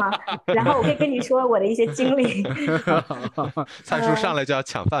这样用吗？然后我可以跟你说我的一些经历。蔡叔上来就要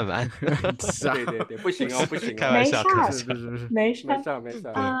抢饭碗。对，不行哦，开玩笑，没事。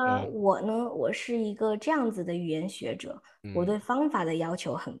我是一个这样子的语言学者，我对方法的要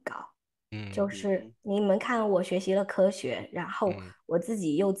求很高。就是你们看我学习了科学，然后我自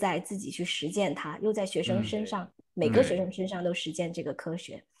己又在自己去实践它，又在学生身上，每个学生身上都实践这个科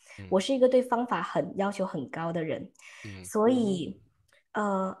学。我是一个对方法要求很高的人，所以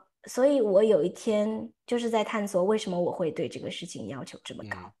我有一天就是在探索为什么我会对这个事情要求这么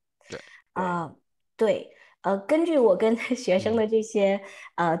高。根据我跟学生的这些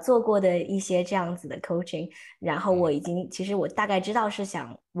做过的一些这样子的 coaching， 然后其实我大概知道是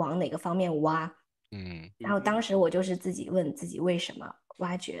想往哪个方面挖，然后当时我就是自己问自己为什么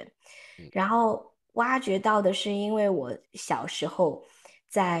挖掘，然后挖掘到的是因为我小时候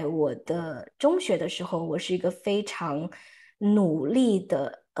在我的中学的时候，我是一个非常努力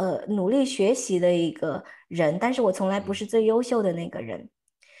的努力学习的一个人，但是我从来不是最优秀的那个人，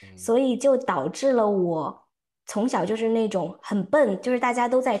所以就导致了我从小就是那种很笨，就是大家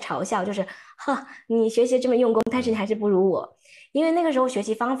都在嘲笑，就是哈，你学习这么用功，但是你还是不如我，因为那个时候学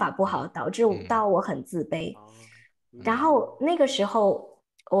习方法不好，导致我很自卑。然后那个时候，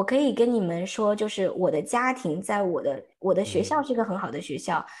我可以跟你们说，就是我的家庭在我的学校是一个很好的学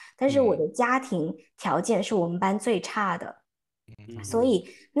校，但是我的家庭条件是我们班最差的，所以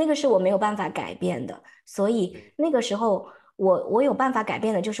那个是我没有办法改变的。所以那个时候我有办法改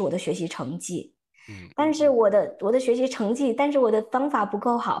变的就是我的学习成绩。但是我的学习成绩，但是我的方法不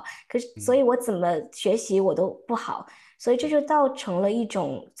够好，所以我怎么学习我都不好，所以这就造成了一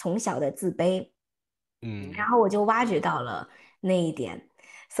种从小的自卑。然后我就挖掘到了那一点，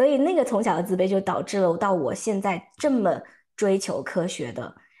所以那个从小的自卑就导致了到我现在这么追求科学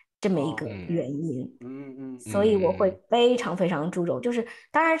的这么一个原因。所以我会非常非常注重，就是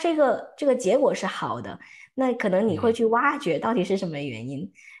当然这个结果是好的，那可能你会去挖掘到底是什么原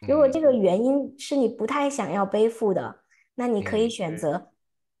因。如果这个原因是你不太想要背负的，那你可以选择，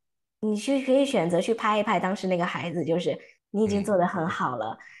可以选择去拍一拍当时那个孩子，就是你已经做得很好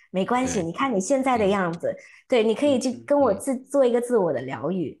了。没关系，你看你现在的样子，对，你可以去跟我做一个自我的疗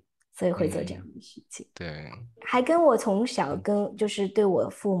愈，所以会做这样的事情。对，还跟我从小就是对我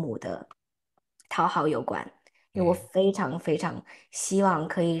父母的讨好有关，因为我非常非常希望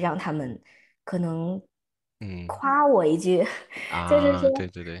可以让他们可能夸我一句，就是说，对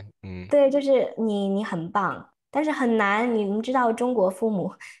对对，对，就是你很棒。但是很难，你们知道中国父母，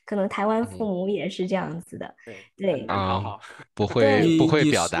可能台湾父母也是这样子的，对，很难讨好。不会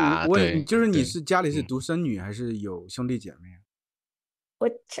表达，我对，就是你是家里是独生女还是有兄弟姐妹？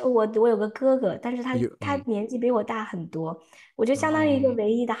我有个哥哥，但是他年纪比我大很多，我就相当于一个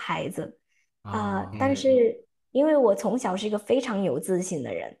唯一的孩子但是因为我从小是一个非常有自信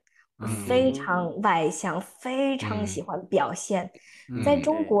的人，我非常外向，非常喜欢表现，在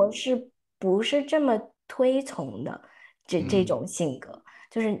中国是不是这么推崇的这种性格？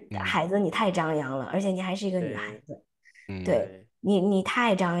就是孩子你太张扬了，而且你还是一个女孩子，对你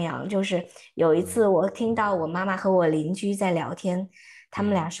太张扬。就是有一次我听到我妈妈和我邻居在聊天，他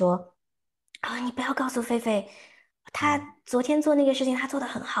们俩说你不要告诉菲菲，他昨天做那个事情他做得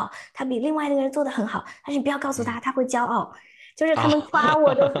很好，他比另外那个人做得很好，但是你不要告诉他，他会骄傲。就是他们夸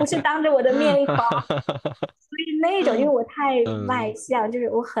我都不是当着我的面夸，所以那种因为我太外向，就是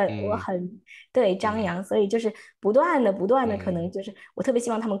我很对张扬，所以就是不断的可能就是我特别希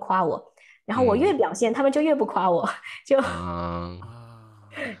望他们夸我，然后我越表现，他们就越不夸我，就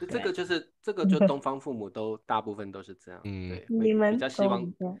这个就东方父母大部分都是这样，对，会你们比较希望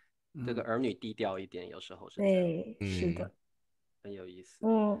这个儿女低调一点，有时候是这样，对，是的，很有意思。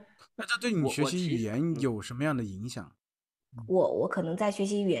那这对你学习语言有什么样的影响？我可能在学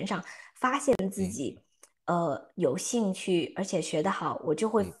习语言上发现自己有兴趣，而且学得好，我就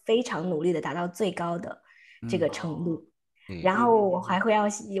会非常努力的达到最高的这个程度。然后我还会而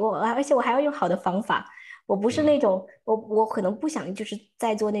且我还要用好的方法。我不是那种我可能不想就是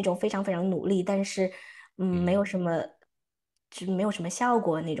在做那种非常非常努力，但是没有什么效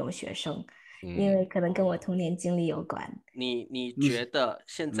果那种学生，因为可能跟我童年经历有关。你觉得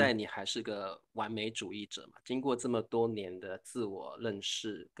现在你还是个完美主义者吗？经过这么多年的自我认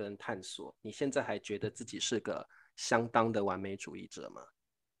识跟探索，你现在还觉得自己是个相当的完美主义者吗？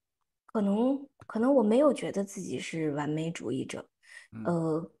可能我没有觉得自己是完美主义者，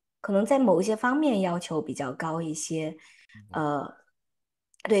可能在某一些方面要求比较高一些，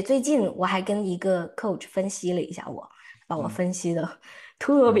对，最近我还跟一个 coach 分析了一下把我分析的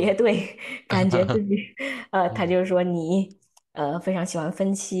特别对，感觉自己，他就说你，非常喜欢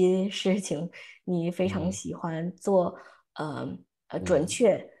分析事情，你非常喜欢做，准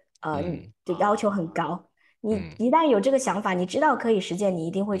确，你的要求很高。你一旦有这个想法，你知道可以实践，你一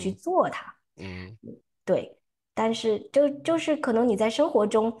定会去做它。对。但是就是可能你在生活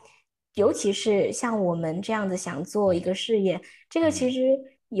中，尤其是像我们这样子想做一个事业，这个其实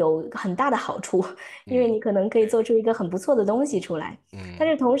有很大的好处，因为你可能可以做出一个很不错的东西出来。但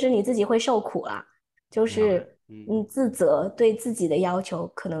是同时你自己会受苦啦，就是自责，对自己的要求，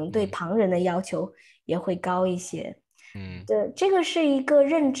可能对旁人的要求也会高一些。对，这个是一个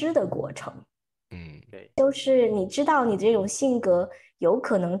认知的过程。对，就是你知道你这种性格有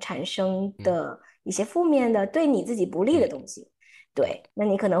可能产生的一些负面的对你自己不利的东西，对，那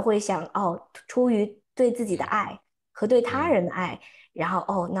你可能会想出于对自己的爱和对他人的爱，然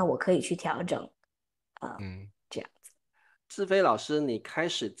后那我可以去调整，这样子。志飞老师，你开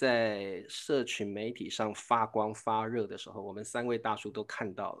始在社群媒体上发光发热的时候，我们三位大叔都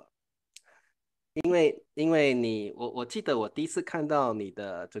看到了。因为我记得我第一次看到你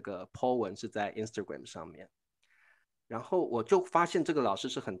的这个 po 文是在 Instagram 上面，然后我就发现这个老师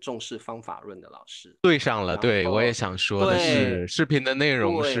是很重视方法论的老师。对上了，然对，我也后想说的对是，视频的内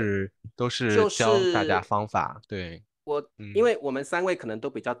容对，都是就教大家是方法，对，因为我们三位可能都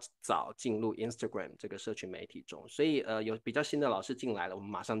比较早进入 Instagram 这个社群媒体中，所以有比较新的老师进来了，我们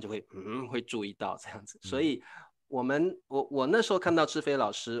马上就会注意到这样子。所以我那时候看到智菲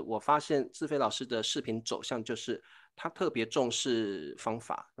老师，我发现智菲老师的视频走向就是他特别重视方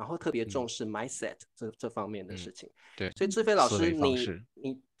法，然后特别重视 mindset 这方面的事情。对，所以智菲老思师，维方式，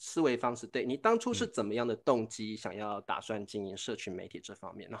你思维方式，对你当初是怎么样的动机想要打算经营社群媒体这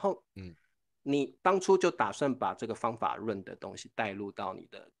方面？然后你当初就打算把这个方法论的东西带入到你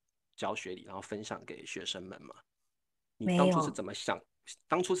的教学里，然后分享给学生们吗？你当初是怎么想？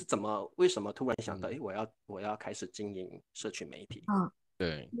当初是为什么突然想到，我要开始经营社群媒体？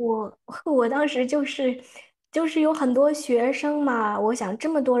对，我当时就是有很多学生嘛，我想这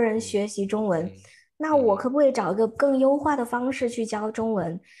么多人学习中文，那我可不可以找一个更优化的方式去教中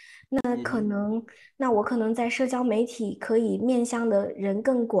文？那我可能在社交媒体可以面向的人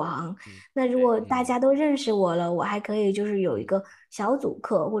更广。那如果大家都认识我了，我还可以就是有一个小组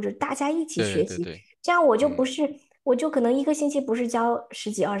课，或者大家一起学习，对，这样我就不是，我就可能一个星期不是教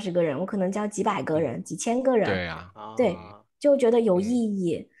十几20个人，我可能教几百个人、几千个人。对啊，对，就觉得有意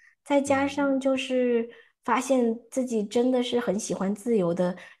义。再加上就是发现自己真的是很喜欢自由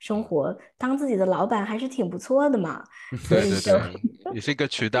的生活，当自己的老板还是挺不错的嘛，所以就对，也是一个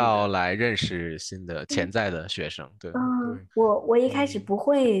渠道来认识新的潜在的学生，对，我一开始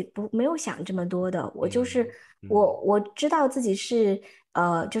没有想这么多的，我就是我知道自己是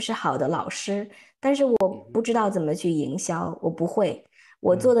就是好的老师，但是我不知道怎么去营销，我不会。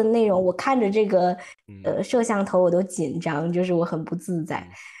我做的内容，我看着这个摄像头我都紧张，就是我很不自在。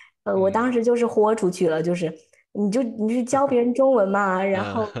我当时就是豁出去了，就是你是教别人中文嘛，然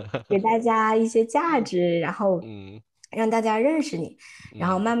后给大家一些价值，然后让大家认识你，然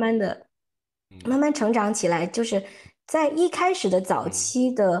后慢慢的慢慢成长起来，就是在一开始的早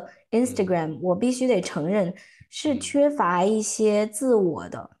期的 Instagram，我必须得承认是缺乏一些自我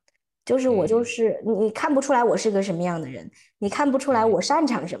的。就是我就是你看不出来我是个什么样的人，你看不出来我擅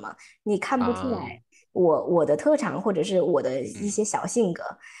长什么，你看不出来我的特长或者是我的一些小性格，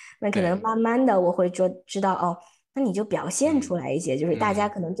那可能慢慢的我会知道哦，那你就表现出来一些，就是大家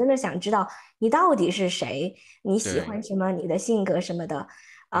可能真的想知道你到底是谁，你喜欢什么，你的性格什么的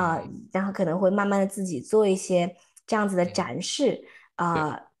然后可能会慢慢的自己做一些这样子的展示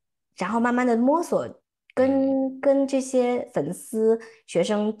然后慢慢的摸索。跟这些粉丝、学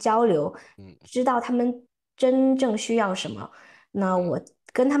生交流，知道他们真正需要什么。那我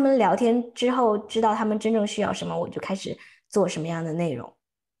跟他们聊天之后，知道他们真正需要什么，我就开始做什么样的内容。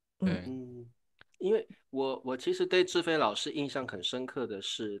因为我其实对智菲老师印象很深刻的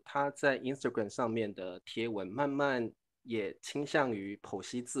是，他在 Instagram 上面的贴文，慢慢也倾向于剖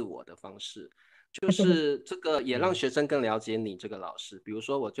析自我的方式。就是这个也让学生更了解你这个老师。比如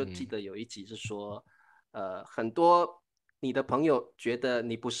说，我就记得有一集是说，很多你的朋友觉得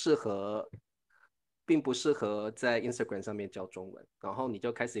你并不适合在 Instagram 上面教中文，然后你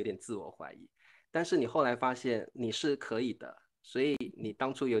就开始有点自我怀疑。但是你后来发现你是可以的，所以你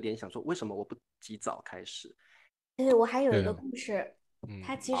当初有点想说，为什么我不及早开始？其实我还有一个故事，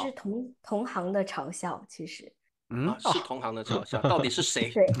它其实同行的嘲笑，其实。是同行的嘲笑，到底是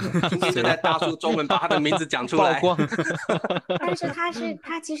谁？对，今天就在大叔中文把他的名字讲出来。曝光。但是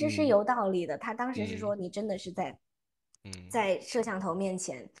他其实是有道理的，他当时是说你真的是在摄像头面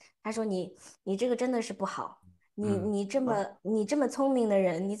前，他说你这个真的是不好，你这么聪明的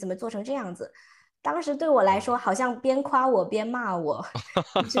人，你怎么做成这样子？当时对我来说，好像边夸我边骂我，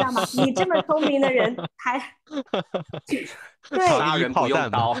你知道吗？你这么聪明的人还对杀人不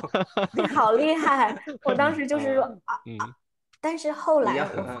用刀，你好厉害！我当时就是说但是后来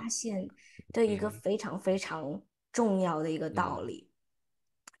我发现，对一个非常非常重要的一个道理，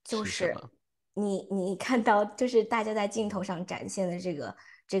就是你看到，就是大家在镜头上展现的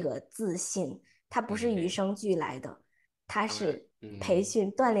这个自信，它不是与生俱来的，它是培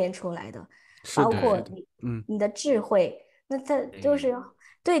训锻炼出来的，包括你的智慧，那它就是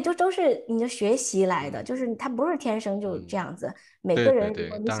对，都是你的学习来的，就是它不是天生就这样子，每个人如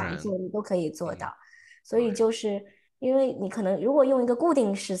果你想做，你都可以做到，所以就是因为你可能如果用一个固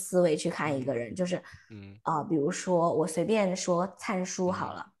定式思维去看一个人，就是比如说我随便说灿叔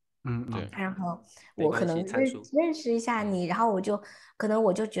好了。对，然后我可能认识一下你，然后我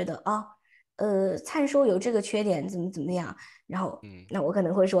就觉得灿叔有这个缺点，怎么样，然后那我可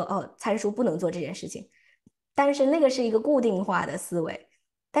能会说灿叔不能做这件事情，但是那个是一个固定化的思维，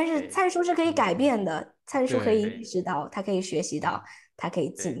但是参数是可以改变的，参数可以意识到，它可以学习到，它可以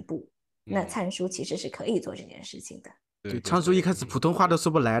进步。那参数其实是可以做这件事情的。对，仓鼠一开始普通话都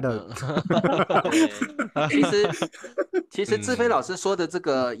说不来的。其实智飞老师说的这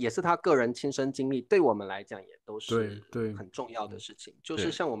个也是他个人亲身经历，对我们来讲也都是很重要的事情。就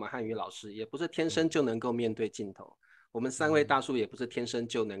是像我们汉语老师，也不是天生就能够面对镜头，我们3位大叔也不是天生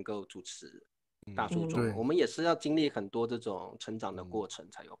就能够主持大叔中文，我们也是要经历很多这种成长的过程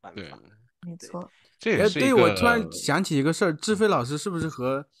才有办法。没错。对，我突然想起一个事儿，智飞老师是不是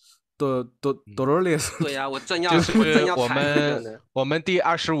和Dolores？对呀，我正要就是谈我们第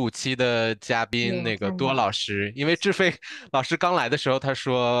25期的嘉宾那个多老师，因为智飞老师刚来的时候，他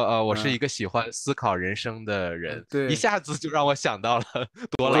说我是一个喜欢思考人生的人，一下子就让我想到了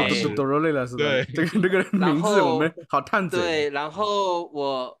多老师。Dolores 对，这个名字我们好探嘴。对，然后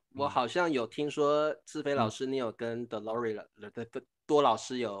我好像有听说智飞老师你有跟 Dolores 多老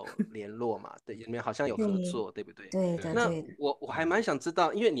师有联络嘛？对，你们好像有合作，对不对？对的。那我还蛮想知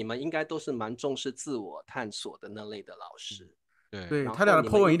道，因为你们应该都是蛮重视自我探索的那类的老师。对，他俩的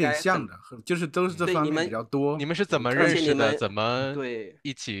po 文有点像的，就是都是这方面比较多。你们是怎么认识的？怎么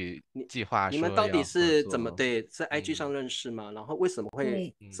一起计划？你们到底是怎么在 IG 上认识吗？然后为什么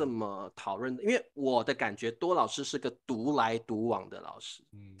会这么讨论？因为我的感觉多老师是个独来独往的老师，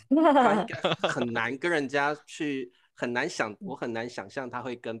他应该很难跟人家去。我很难想象他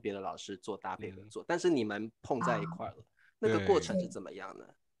会跟别的老师做搭配合作，但是你们碰在一块了，那个过程是怎么样呢？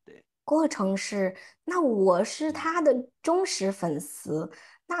对，过程是，那我是他的忠实粉丝，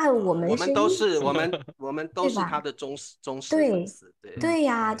那我们都是他的忠实粉丝，对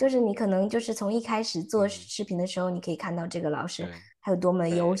呀，就是你可能就是从一开始做视频的时候，你可以看到这个老师还有多么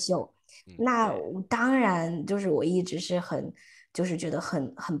优秀，那当然就是我一直是就是觉得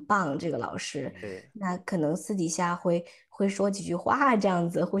很棒这个老师，那可能私底下会说几句话这样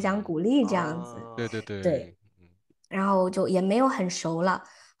子，互相鼓励这样子，对，然后就也没有很熟了。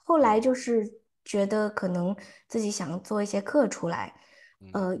后来就是觉得可能自己想做一些课出来，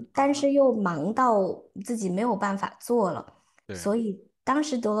但是又忙到自己没有办法做了，所以当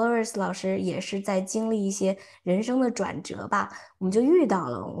时 Dolores 老师也是在经历一些人生的转折吧，我们就遇到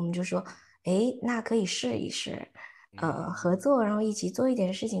了，我们就说，哎，那可以试一试，合作，然后一起做一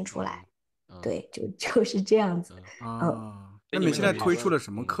点事情出来，对，就是这样子。那你们现在推出了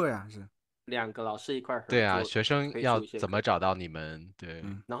什么课呀？是2个老师一块合作。对啊，学生要怎么找到你们？对，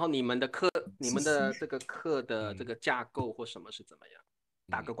然后你们的这个课的这个架构或什么是怎么样？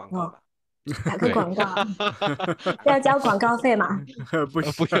打个广告吧。打个广告，要交广告费吗？不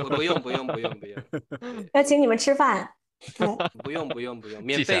用。要请你们吃饭。不用，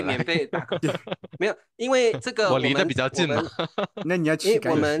免费打个没有，因为这个我离得比较近嘛。那你要去，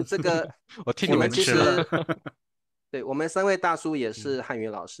我们这个我替你们吃了。对，我们3位大叔也是汉语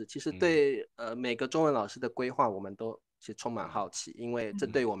老师，其实对每个中文老师的规划，我们都其实充满好奇，因为这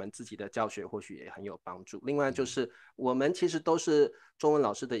对我们自己的教学或许也很有帮助。另外就是我们其实都是中文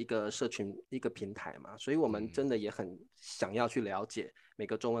老师的一个社群一个平台嘛，所以我们真的也很想要去了解每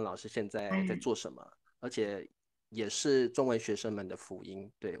个中文老师现在在做什么，而且也是中文学生们的福音，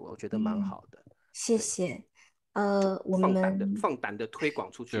对，我觉得蛮好的。谢谢。我们放胆的推广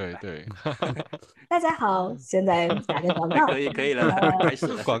出去。对。大家好，现在打个广告。可以了，开始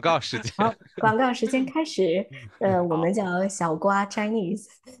了。广告时间。好，广告时间开始。我们叫小瓜 Chinese。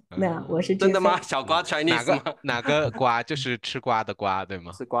那我是真的吗？小瓜 Chinese 吗？哪个瓜？就是吃瓜的瓜，对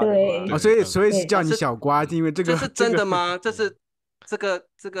吗？吃瓜的瓜。对。所以是叫你小瓜，因为这个。这是真的吗？这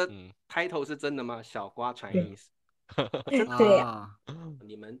个 title 是真的吗？小瓜 Chinese。对呀。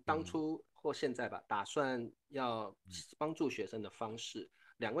你们当初或现在吧，打算要帮助学生的方式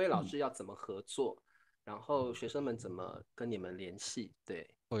，2位老师要怎么合作，然后学生们怎么跟你们联系？对，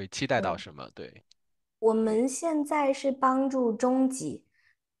会期待到什么？对，我们现在是帮助中级，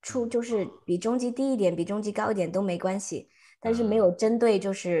就是比中级低一点，比中级高一点都没关系，但是没有针对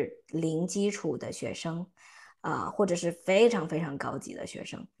就是零基础的学生。或者是非常非常高级的学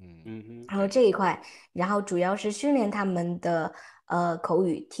生，然后这一块，然后主要是训练他们的口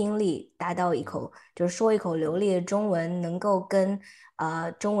语听力，达到就是说一口流利的中文，能够跟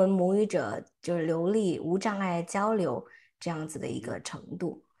中文母语者就是流利无障碍交流这样子的一个程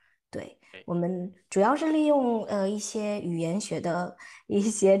度。对，我们主要是利用一些语言学的一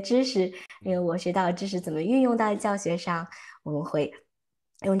些知识，因为我学到的知识怎么运用到教学上，我们会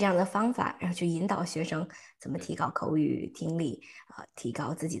用这样的方法，然后去引导学生怎么提高口语听力，提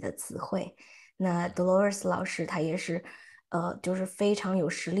高自己的词汇。那 Dolores 老师他也是，就是非常有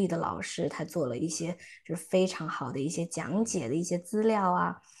实力的老师，他做了一些就是非常好的一些讲解的一些资料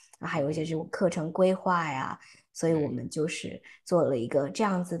啊，还有一些这种课程规划呀，所以我们就是做了一个这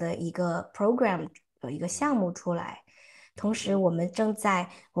样子的一个 program，一个项目出来。同时，我们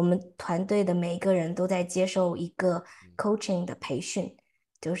团队的每一个人都在接受一个 coaching 的培训，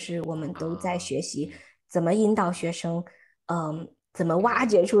就是我们都在学习怎么引导学生，怎么挖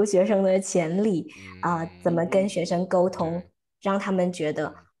掘出学生的潜力怎么跟学生沟通，让他们觉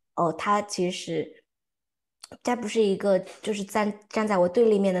得他其实他不是一个就是站在我对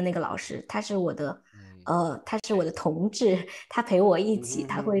立面的那个老师，他是我的他是我的同志，他陪我一起，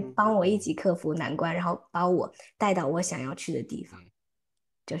他会帮我一起克服难关，然后把我带到我想要去的地方，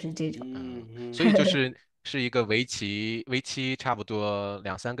就是这种。所以是一个为期差不多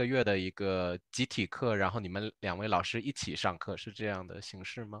2-3个月的一个集体课，然后你们2位老师一起上课，是这样的形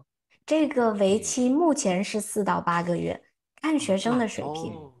式吗？这个为期目前是4到8个月，看学生的水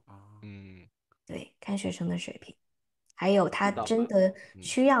平。对，看学生的水平，还有他真的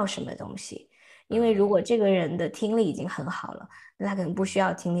需要什么东西。因为如果这个人的听力已经很好了，那他可能不需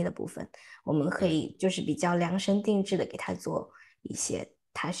要听力的部分，我们可以就是比较量身定制的给他做一些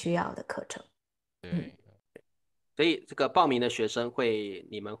他需要的课程。所以这个报名的学生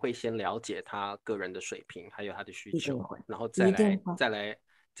你们会先了解他个人的水平，还有他的需求，然后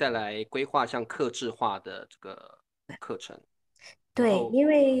再来规划像客制化的这个课程。对，因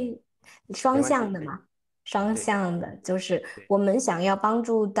为双向的嘛，双向的，就是我们想要帮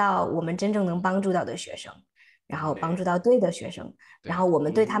助到我们真正能帮助到的学生，然后帮助到对的学生，然后我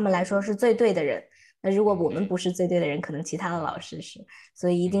们对他们来说是最对的人。那如果我们不是最对的人，可能其他的老师是，所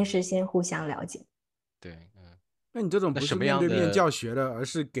以一定是先互相了解。对，那你这种不是面对面教学的，而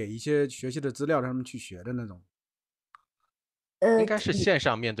是给一些学习的资料让他们去学的那种？应该是线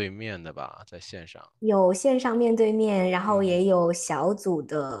上面对面的吧，在线上有线上面对面，然后也有小组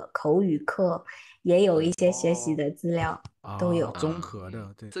的口语课，也有一些学习的资料，都有综合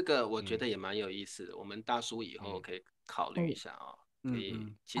的。对，这个我觉得也蛮有意思的，我们大叔以后可以考虑一下啊。可以，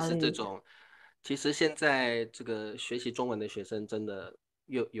其实现在这个学习中文的学生真的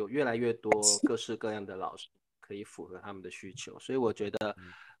有越来越多各式各样的老师可以符合他们的需求，所以我觉得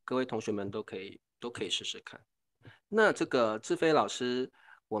各位同学们都可以试试看。那这个智菲老师，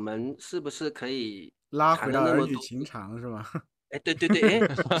我们是不是可以拉回到儿女情长是吧？哎，对对对，哎，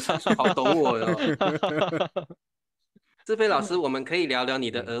大叔好懂我哟。智菲老师，我们可以聊聊你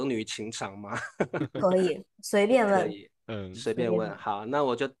的儿女情长吗？可以，随便问。可以，随便问。好，那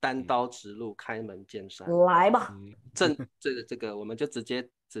我就单刀直入，开门见山。来吧。这个，我们就直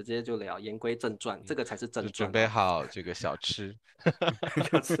接就聊，言归正传，这个才是正传。准备好这个小吃。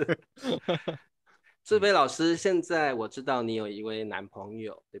小吃。智菲老师，现在我知道你有一位男朋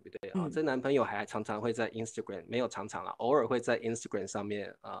友，对不对这男朋友还常常会在 Instagram， 没有常常啦，偶尔会在 Instagram 上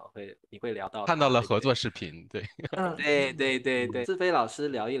面你会聊到他，看到了合作视频，对。对。智菲老师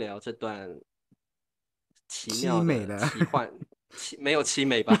聊一聊这段奇妙的奇幻，没有凄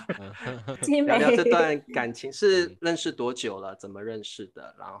美吧？聊聊这段感情是认识多久了？怎么认识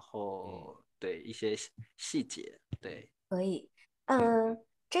的？然后对一些细节，对，可以，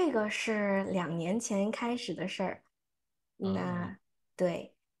这个是2年前开始的事儿，那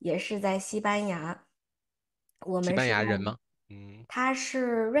对，也是在西班牙。西班牙人吗？他是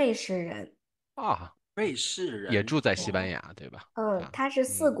瑞士人啊，瑞士人也住在西班牙，对吧？他是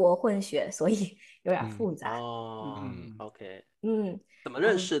4国混血，所以有点复杂。OK，怎么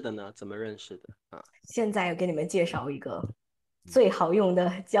认识的呢？怎么认识的现在我给你们介绍一个最好用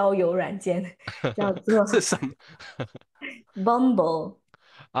的交友软件，叫做是什么？Bumble。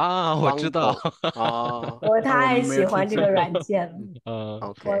我知道。我太喜欢这个软件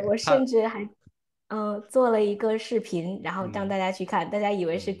了。我甚至还做了一个视频，然后让大家去看，大家以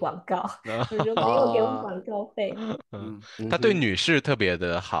为是广告，我说没有给我广告费。他对女士特别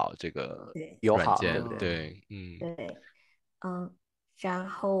的好，这个软件，对，对，然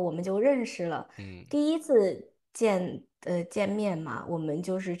后我们就认识了。第一次见面嘛，我们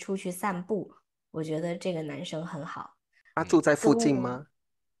就是出去散步。我觉得这个男生很好。他住在附近吗？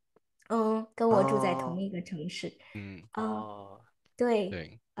跟我住在同一个城市。对，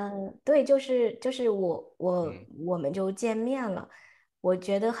对，就是我们就见面了，我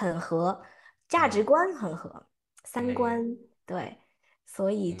觉得很合，价值观很合，3观对，所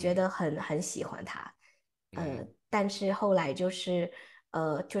以觉得很喜欢他。但是后来就是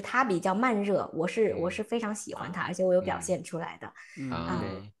就他比较慢热，我是非常喜欢他，而且我有表现出来的。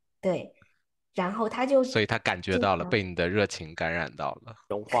对，然后所以他感觉到了，被你的热情感染到了，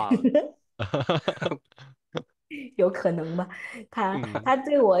融化了。有可能吧，他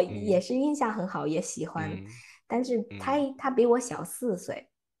对我也是印象很好，也喜欢，但是他比我小4岁，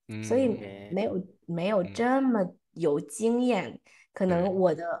所以没有这么有经验，可能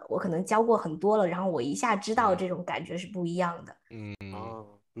我可能教过很多了，然后我一下知道这种感觉是不一样的。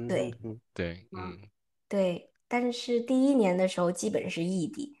对，对，对，但是第一年的时候基本是异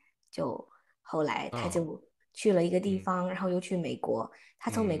地，就后来他就去了一个地方，然后又去美国。他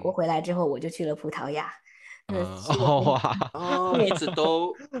从美国回来之后，我就去了葡萄牙。哇，一直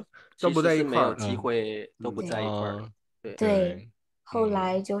都不在一块儿，其实是没有机会，都不在一块儿。对，后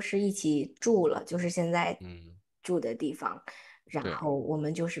来就是一起住了，就是现在住的地方。然后我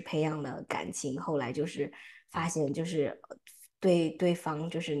们就是培养了感情，后来就是发现就是对对方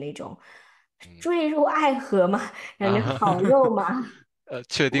就是那种坠入爱河嘛，感觉好肉麻。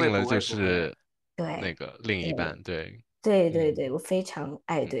确定了就不是对那个另一半，对对，我非常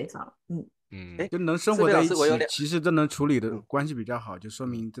爱对方。就能生活在一起，其实真能处理的关系比较好，就说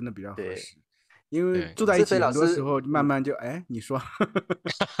明真的比较合适。因为住在一起很多时候慢慢就你说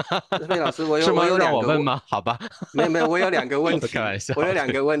智菲老师，我是吗？有让我问吗？好吧，没有，我有2个问题，开玩笑，我有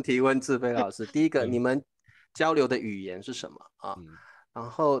2个问题问智菲老师。第一个，你们交流的语言是什么啊？然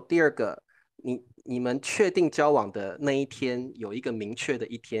后第二个，你们确定交往的那一天有一个明确的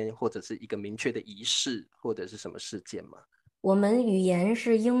一天，或者是一个明确的仪式，或者是什么事件吗？我们语言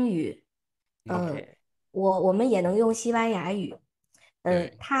是英语，我们也能用西班牙语。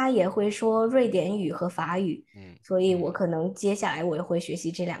他也会说瑞典语和法语，所以我可能接下来我也会学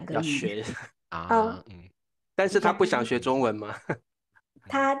习这2个语言。但是他不想学中文吗？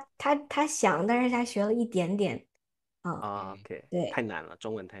他想，但是他学了一点点。OK， 对，太难了，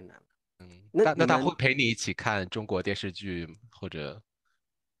中文太难了。那他会陪你一起看中国电视剧或者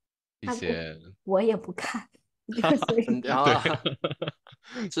一些？我也不看。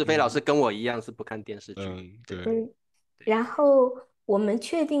智菲老师跟我一样是不看电视剧。对。然后我们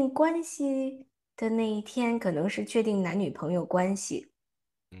确定关系的那一天，可能是确定男女朋友关系。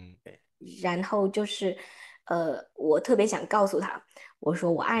然后就是，我特别想告诉他，我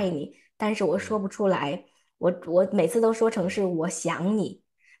说我爱你，但是我说不出来，我每次都说成是我想你。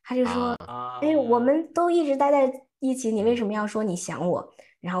他就说，哎，我们都一直待在一起，你为什么要说你想我？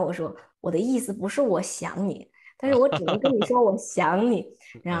然后我说，我的意思不是我想你，但是我只能跟你说我想你。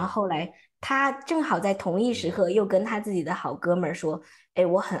然后后来他正好在同一时刻又跟他自己的好哥们儿说，哎，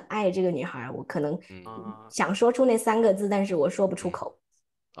我很爱这个女孩，我可能想说出那3个字，但是我说不出口。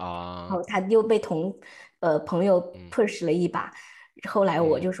然后他又被朋友 push 了一把。后来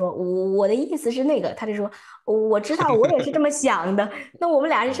我就说，我的意思是那个，他就说我知道，我也是这么想的。那我们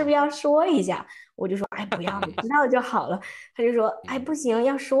俩是不是要说一下？我就说，哎，不要，你知道就好了。他就说，哎，不行，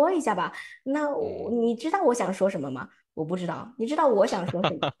要说一下吧。那你知道我想说什么吗？我不知道。你知道我想说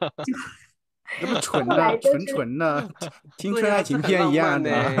什么？这不纯的，纯的青春爱情片一样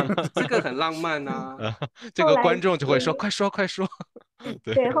的，这个很浪漫啊。这个观众就会说，快说快说。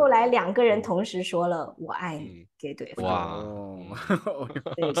对，后来2个人同时说了我爱你给对方。哇，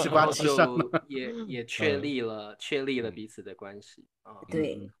吃瓜吃上了，也确立了彼此的关系啊。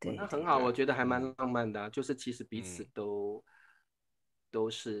对，那很好，我觉得还蛮浪漫的，就是其实彼此都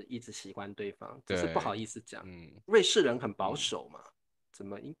是一直喜欢对方，只是不好意思讲。瑞士人很保守嘛，怎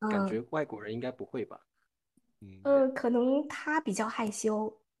么感觉外国人应该不会吧？可能他比较害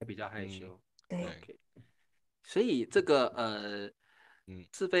羞。比较害羞。对。所以这个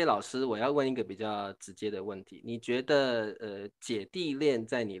智菲老师，我要问一个比较直接的问题，你觉得姐弟恋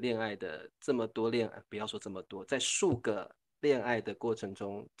在你恋爱的这么多不要说这么多，在数个恋爱的过程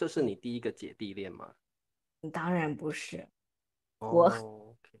中，这是你第一个姐弟恋吗？当然不是。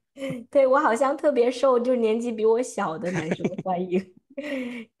对，我好像特别受就是年纪比我小的男生欢迎。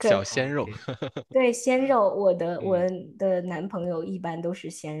小鲜肉。对，鲜肉，我的男朋友一般都是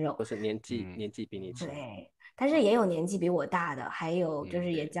鲜肉，都是年纪比你轻。对，但是也有年纪比我大的，还有就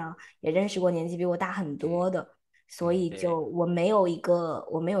是也认识过年纪比我大很多的，所以就我没有一个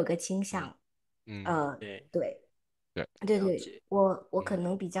倾向。对，我可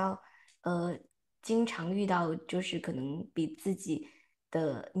能比较经常遇到就是可能比自己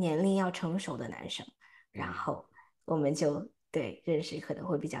的年龄要成熟的男生，然后我们就认识可能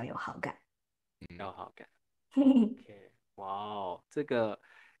会比较有好感。有好感。OK， 哇哦，这个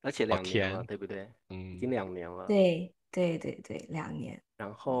而且2年了，对不对？已经2年了。对，2年。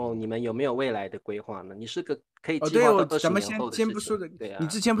然后你们有没有未来的规划呢？你是个可以计对，划到20年后的先不说的，对啊。你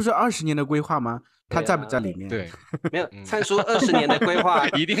之前不是20年的规划吗？他在不在里面？对，没有灿叔20年的规划，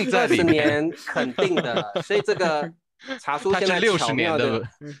一定在里面。20年肯定的，所以这个茶叔现在巧妙的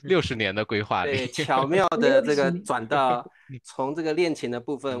60年的规划里，对，巧妙的这个转到从这个恋情的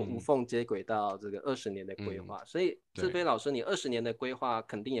部分无缝接轨到这个20年的规划。所以智菲老师，你20年的规划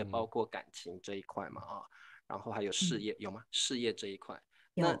肯定也包括感情这一块嘛啊，然后还有事业有吗？事业这一块，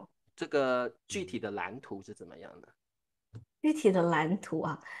那这个具体的蓝图是怎么样的？具体的蓝图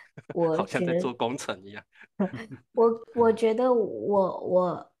啊，好像在做工程一样。我觉得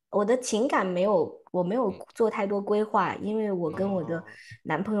我的情感我没有做太多规划，因为我跟我的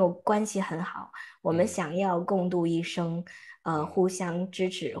男朋友关系很好，我们想要共度一生，互相支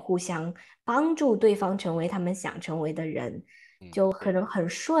持，互相帮助对方成为他们想成为的人，就可能很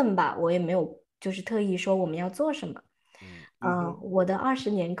顺吧，我也没有就是特意说我们要做什么。我的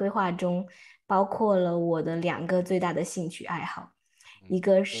20年规划中包括了我的2个最大的兴趣爱好，一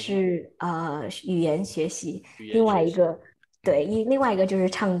个是语言学习，另外一个另外一个就是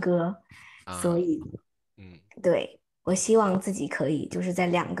唱歌，所以对，我希望自己可以就是在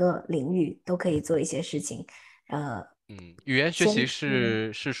2个领域都可以做一些事情。语言学习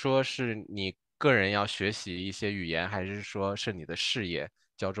是说是你个人要学习一些语言，还是说是你的事业，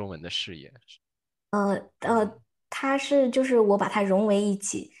教中文的事业？它是就是我把它融为一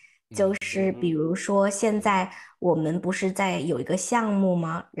起，就是比如说现在我们不是在有一个项目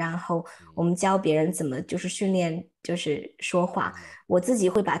吗？然后我们教别人怎么就是训练就是说话，我自己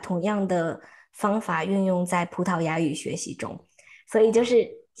会把同样的方法运用在葡萄牙语学习中，所以就是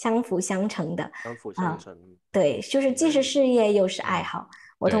相辅相成的。相辅相成。对，就是既是事业又是爱好。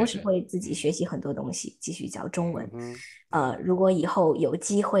我同时会自己学习很多东西，继续教中文。如果以后有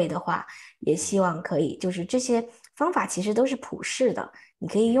机会的话，也希望可以，就是这些方法其实都是普世的，你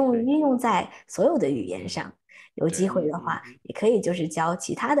可以运用在所有的语言上。有机会的话，也可以就是教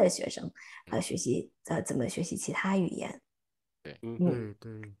其他的学生，学习怎么学习其他语言。对。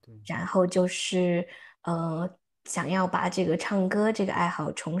然后就是想要把这个唱歌这个爱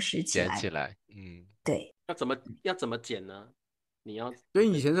好重拾起来。捡起来。对。要怎么捡呢？你要所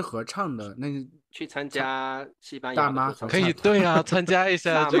以以前是合唱的，那去参加西班牙的合唱可以，对啊，参加一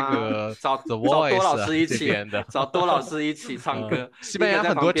下这个找 The 多老 Voice 师一起这边的，找多老师一起唱歌。西班牙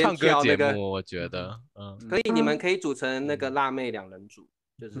很多唱歌节目，我觉得，可以，你们可以组成那个辣妹2人组，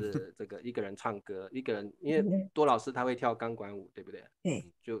就是这个一个人唱歌，一个人，因为多老师他会跳钢管舞，对不对？对，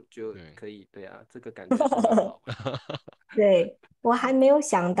就可以，对啊，这个感觉是很好。对，我还没有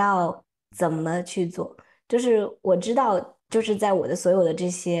想到怎么去做，就是我知道，就是在我的所有的这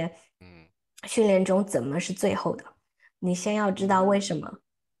些训练中，怎么是最后的。你先要知道为什么，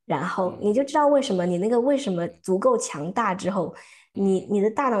然后你就知道为什么，你那个为什么足够强大之后，你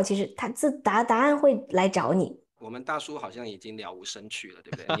的大脑其实它答案会来找你。我们大叔好像已经了无生趣了，对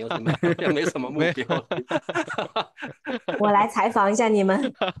不对？你有什么没什么目标？我来采访一下你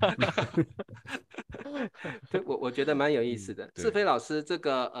们。对，我觉得蛮有意思的。志飞老师，这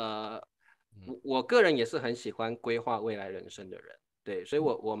个我个人也是很喜欢规划未来人生的人，对，所以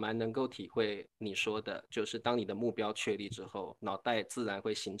我蛮能够体会你说的，就是当你的目标确立之后，脑袋自然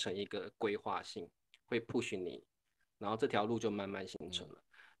会形成一个规划性，会 push 你，然后这条路就慢慢形成了。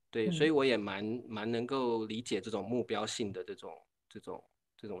对，所以我也蛮能够理解这种目标性的这种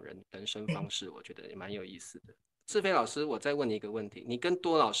人生方式，我觉得也蛮有意思的。志飞老师，我再问你一个问题，你跟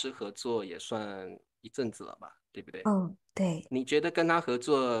多老师合作也算一阵子了吧，对不对？对。你觉得跟他合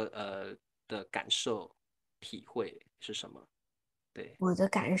作的感受体会是什么？对，我的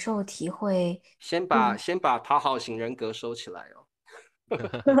感受体会，先把讨好型人格收起来哦。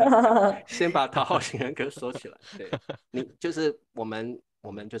先把讨好型人格收起来。对，你就是我们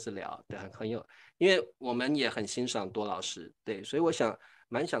就是聊，对，很有，因为我们也很欣赏多老师，对，所以我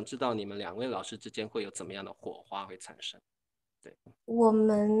蛮想知道你们2位老师之间会有怎么样的火花会产生。对，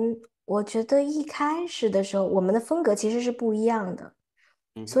我觉得一开始的时候，我们的风格其实是不一样的，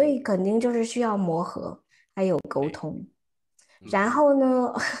所以肯定就是需要磨合，还有沟通。然后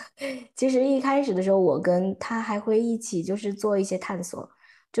呢，其实一开始的时候，我跟他还会一起就是做一些探索，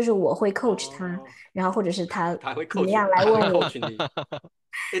就是我会 coach 他，然后或者是他会怎么样来问我。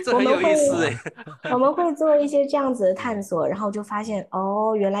这很有意思哎。我们会做一些这样子的探索，然后就发现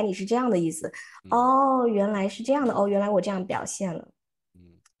哦，原来你是这样的意思，哦，原来是这样的，哦，原来我这样表现了。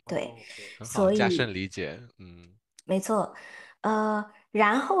对，所以加深理解。没错。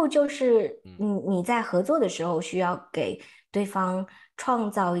然后就是你在合作的时候需要给对方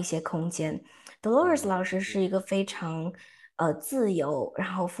创造一些空间。Dolores 老师是一个非常自由，然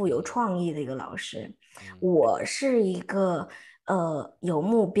后富有创意的一个老师。我是一个有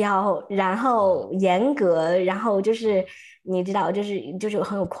目标，然后严格，然后就是你知道，就是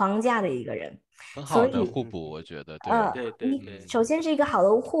很有框架的一个人。很好的互补，我觉得。对，首先是一个好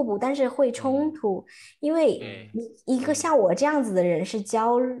的互补，但是会冲突，因为一个像我这样子的人是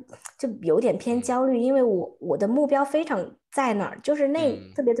就有点偏焦虑，因为我的目标非常在那儿，就是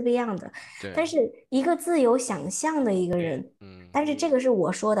特别特别样的。但是一个自由想象的一个人，但是这个是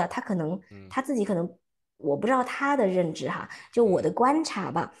我说的，他自己可能我不知道他的认知哈，就我的观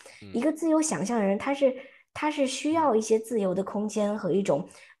察吧，一个自由想象的人，他是需要一些自由的空间和一种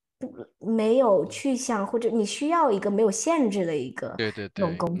没有去向，或者你需要一个没有限制的一个对对那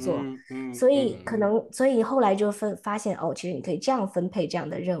种对，工作，所以所以后来就发现哦，其实你可以这样分配这样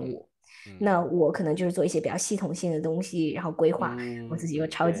的任务。那我可能就是做一些比较系统性的东西，然后规划，我自己又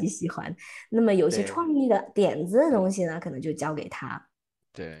超级喜欢。那么有些创意的点子的东西呢，可能就交给他。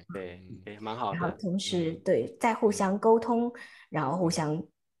对，蛮好的。然后同时对，再互相沟通，然后互相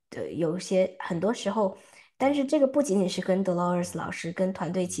对，有些很多时候，但是这个不仅仅是跟 Dolores 老师，跟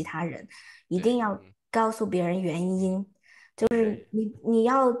团队其他人，一定要告诉别人原因。就是你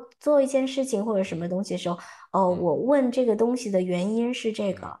要做一件事情或者什么东西的时候，我问这个东西的原因是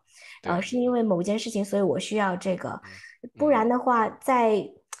这个，是因为某件事情，所以我需要这个，不然的话，在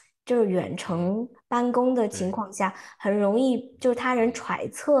就是远程办公的情况下，很容易就是他人揣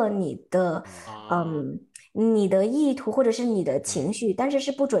测你的你的意图或者是你的情绪，但是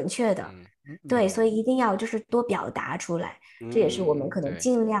是不准确的，对，所以一定要就是多表达出来，这也是我们可能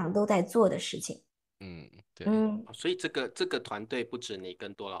尽量都在做的事情。对，所以这个团队不止你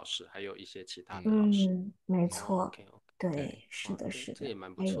跟多老师，还有一些其他的老师。没错，对，是的，是的，这也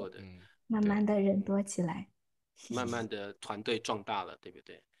蛮不错的。慢慢的人多起来，慢慢的团队壮大了，对不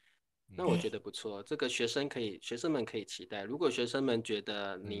对？那我觉得不错，这个学生们可以期待。如果学生们觉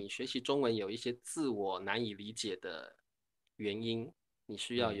得你学习中文有一些自我难以理解的原因，你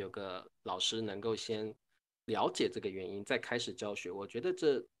需要有个老师能够先了解这个原因，再开始教学。我觉得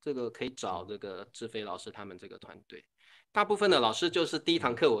这个可以找这个智菲老师他们这个团队。大部分的老师就是第一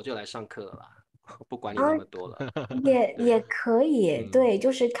堂课我就来上课了啦，不管你那么多了。也可以，对，就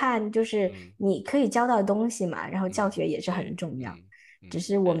是看就是你可以教到东西嘛，然后教学也是很重要。只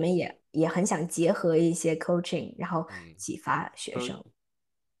是我们也很想结合一些 coaching， 然后启发学生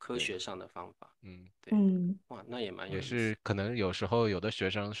科学上的方法。对，哇，那也蛮有意思。也是可能有时候有的学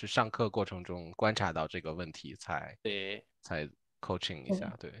生是上课过程中观察到这个问题才 coaching 一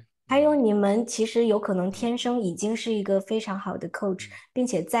下，对。还有你们其实有可能天生已经是一个非常好的 coach，并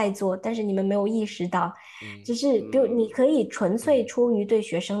且在做，但是你们没有意识到，只是比如你可以纯粹出于对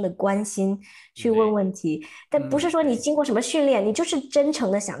学生的关心去问问题，但不是说你经过什么训练，你就是真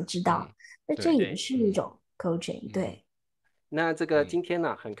诚的想知道，那这也是一种 coaching，对。那这个今天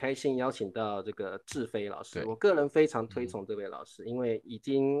呢，很开心邀请到这个智菲老师，我个人非常推崇这位老师，因为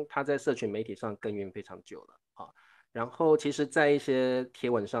他在社群媒体上耕耘非常久了啊。然后其实，在一些贴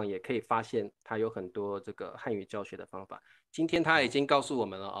文上也可以发现他有很多这个汉语教学的方法。今天他已经告诉我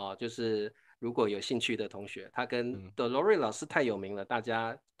们了啊，就是如果有兴趣的同学，他跟 Dolores 老师太有名了，大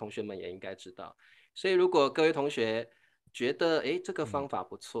家同学们也应该知道。所以如果各位同学觉得这个方法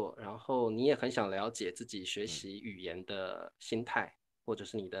不错，然后你也很想了解自己学习语言的心态或者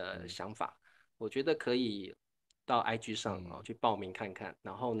是你的想法，我觉得可以到 IG 上去报名看看，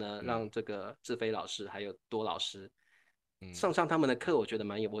然后呢让这个智菲老师还有多老师上他们的课，我觉得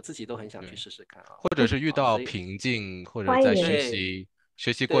我自己都很想去试试看啊。或者是遇到瓶颈，或者在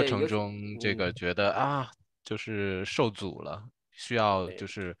学习过程中这个觉得就是受阻了，需要就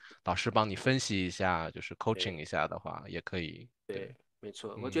是老师帮你分析一下，就是 coaching 一下的话，也可以。对，没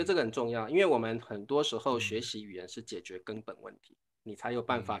错，我觉得这个很重要，因为我们很多时候学习语言是解决根本问题，你才有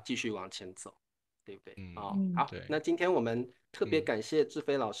办法继续往前走，对不对？好，那今天我们特别感谢智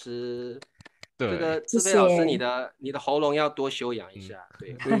菲老师。这个智菲老师，你的喉咙要多休养一下，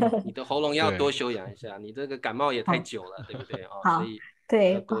对，你的喉咙要多休养一下，你这个感冒也太久了，对不对啊？所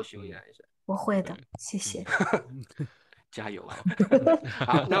以要多休养一下。我会的，谢谢。加油！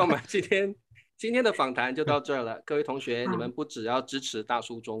好，那我们今天的访谈就到这儿了。各位同学，你们不只要支持大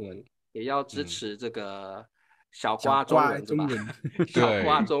叔中文，也要支持这个小瓜中文，对吧？小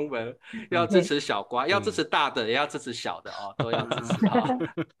瓜中文要支持小瓜，要支持大的，也要支持小的哦，都要支持啊。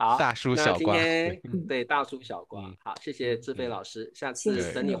好，大叔小瓜，对大叔小瓜。好，谢谢智菲老师，下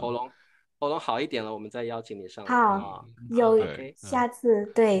次等你喉咙好一点了，我们再邀请你上来。好，下次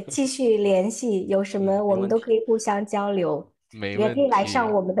对继续联系，有什么我们都可以互相交流，也可以来上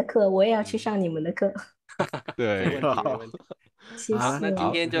我们的课，我也要去上你们的课。对，没问题。谢谢。好，那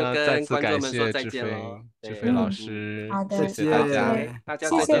今天就跟观众们说再见喽。智菲老师，好的，谢谢大家，大家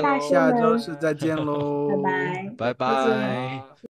谢谢大师们，下周四再见喽，拜拜，拜拜。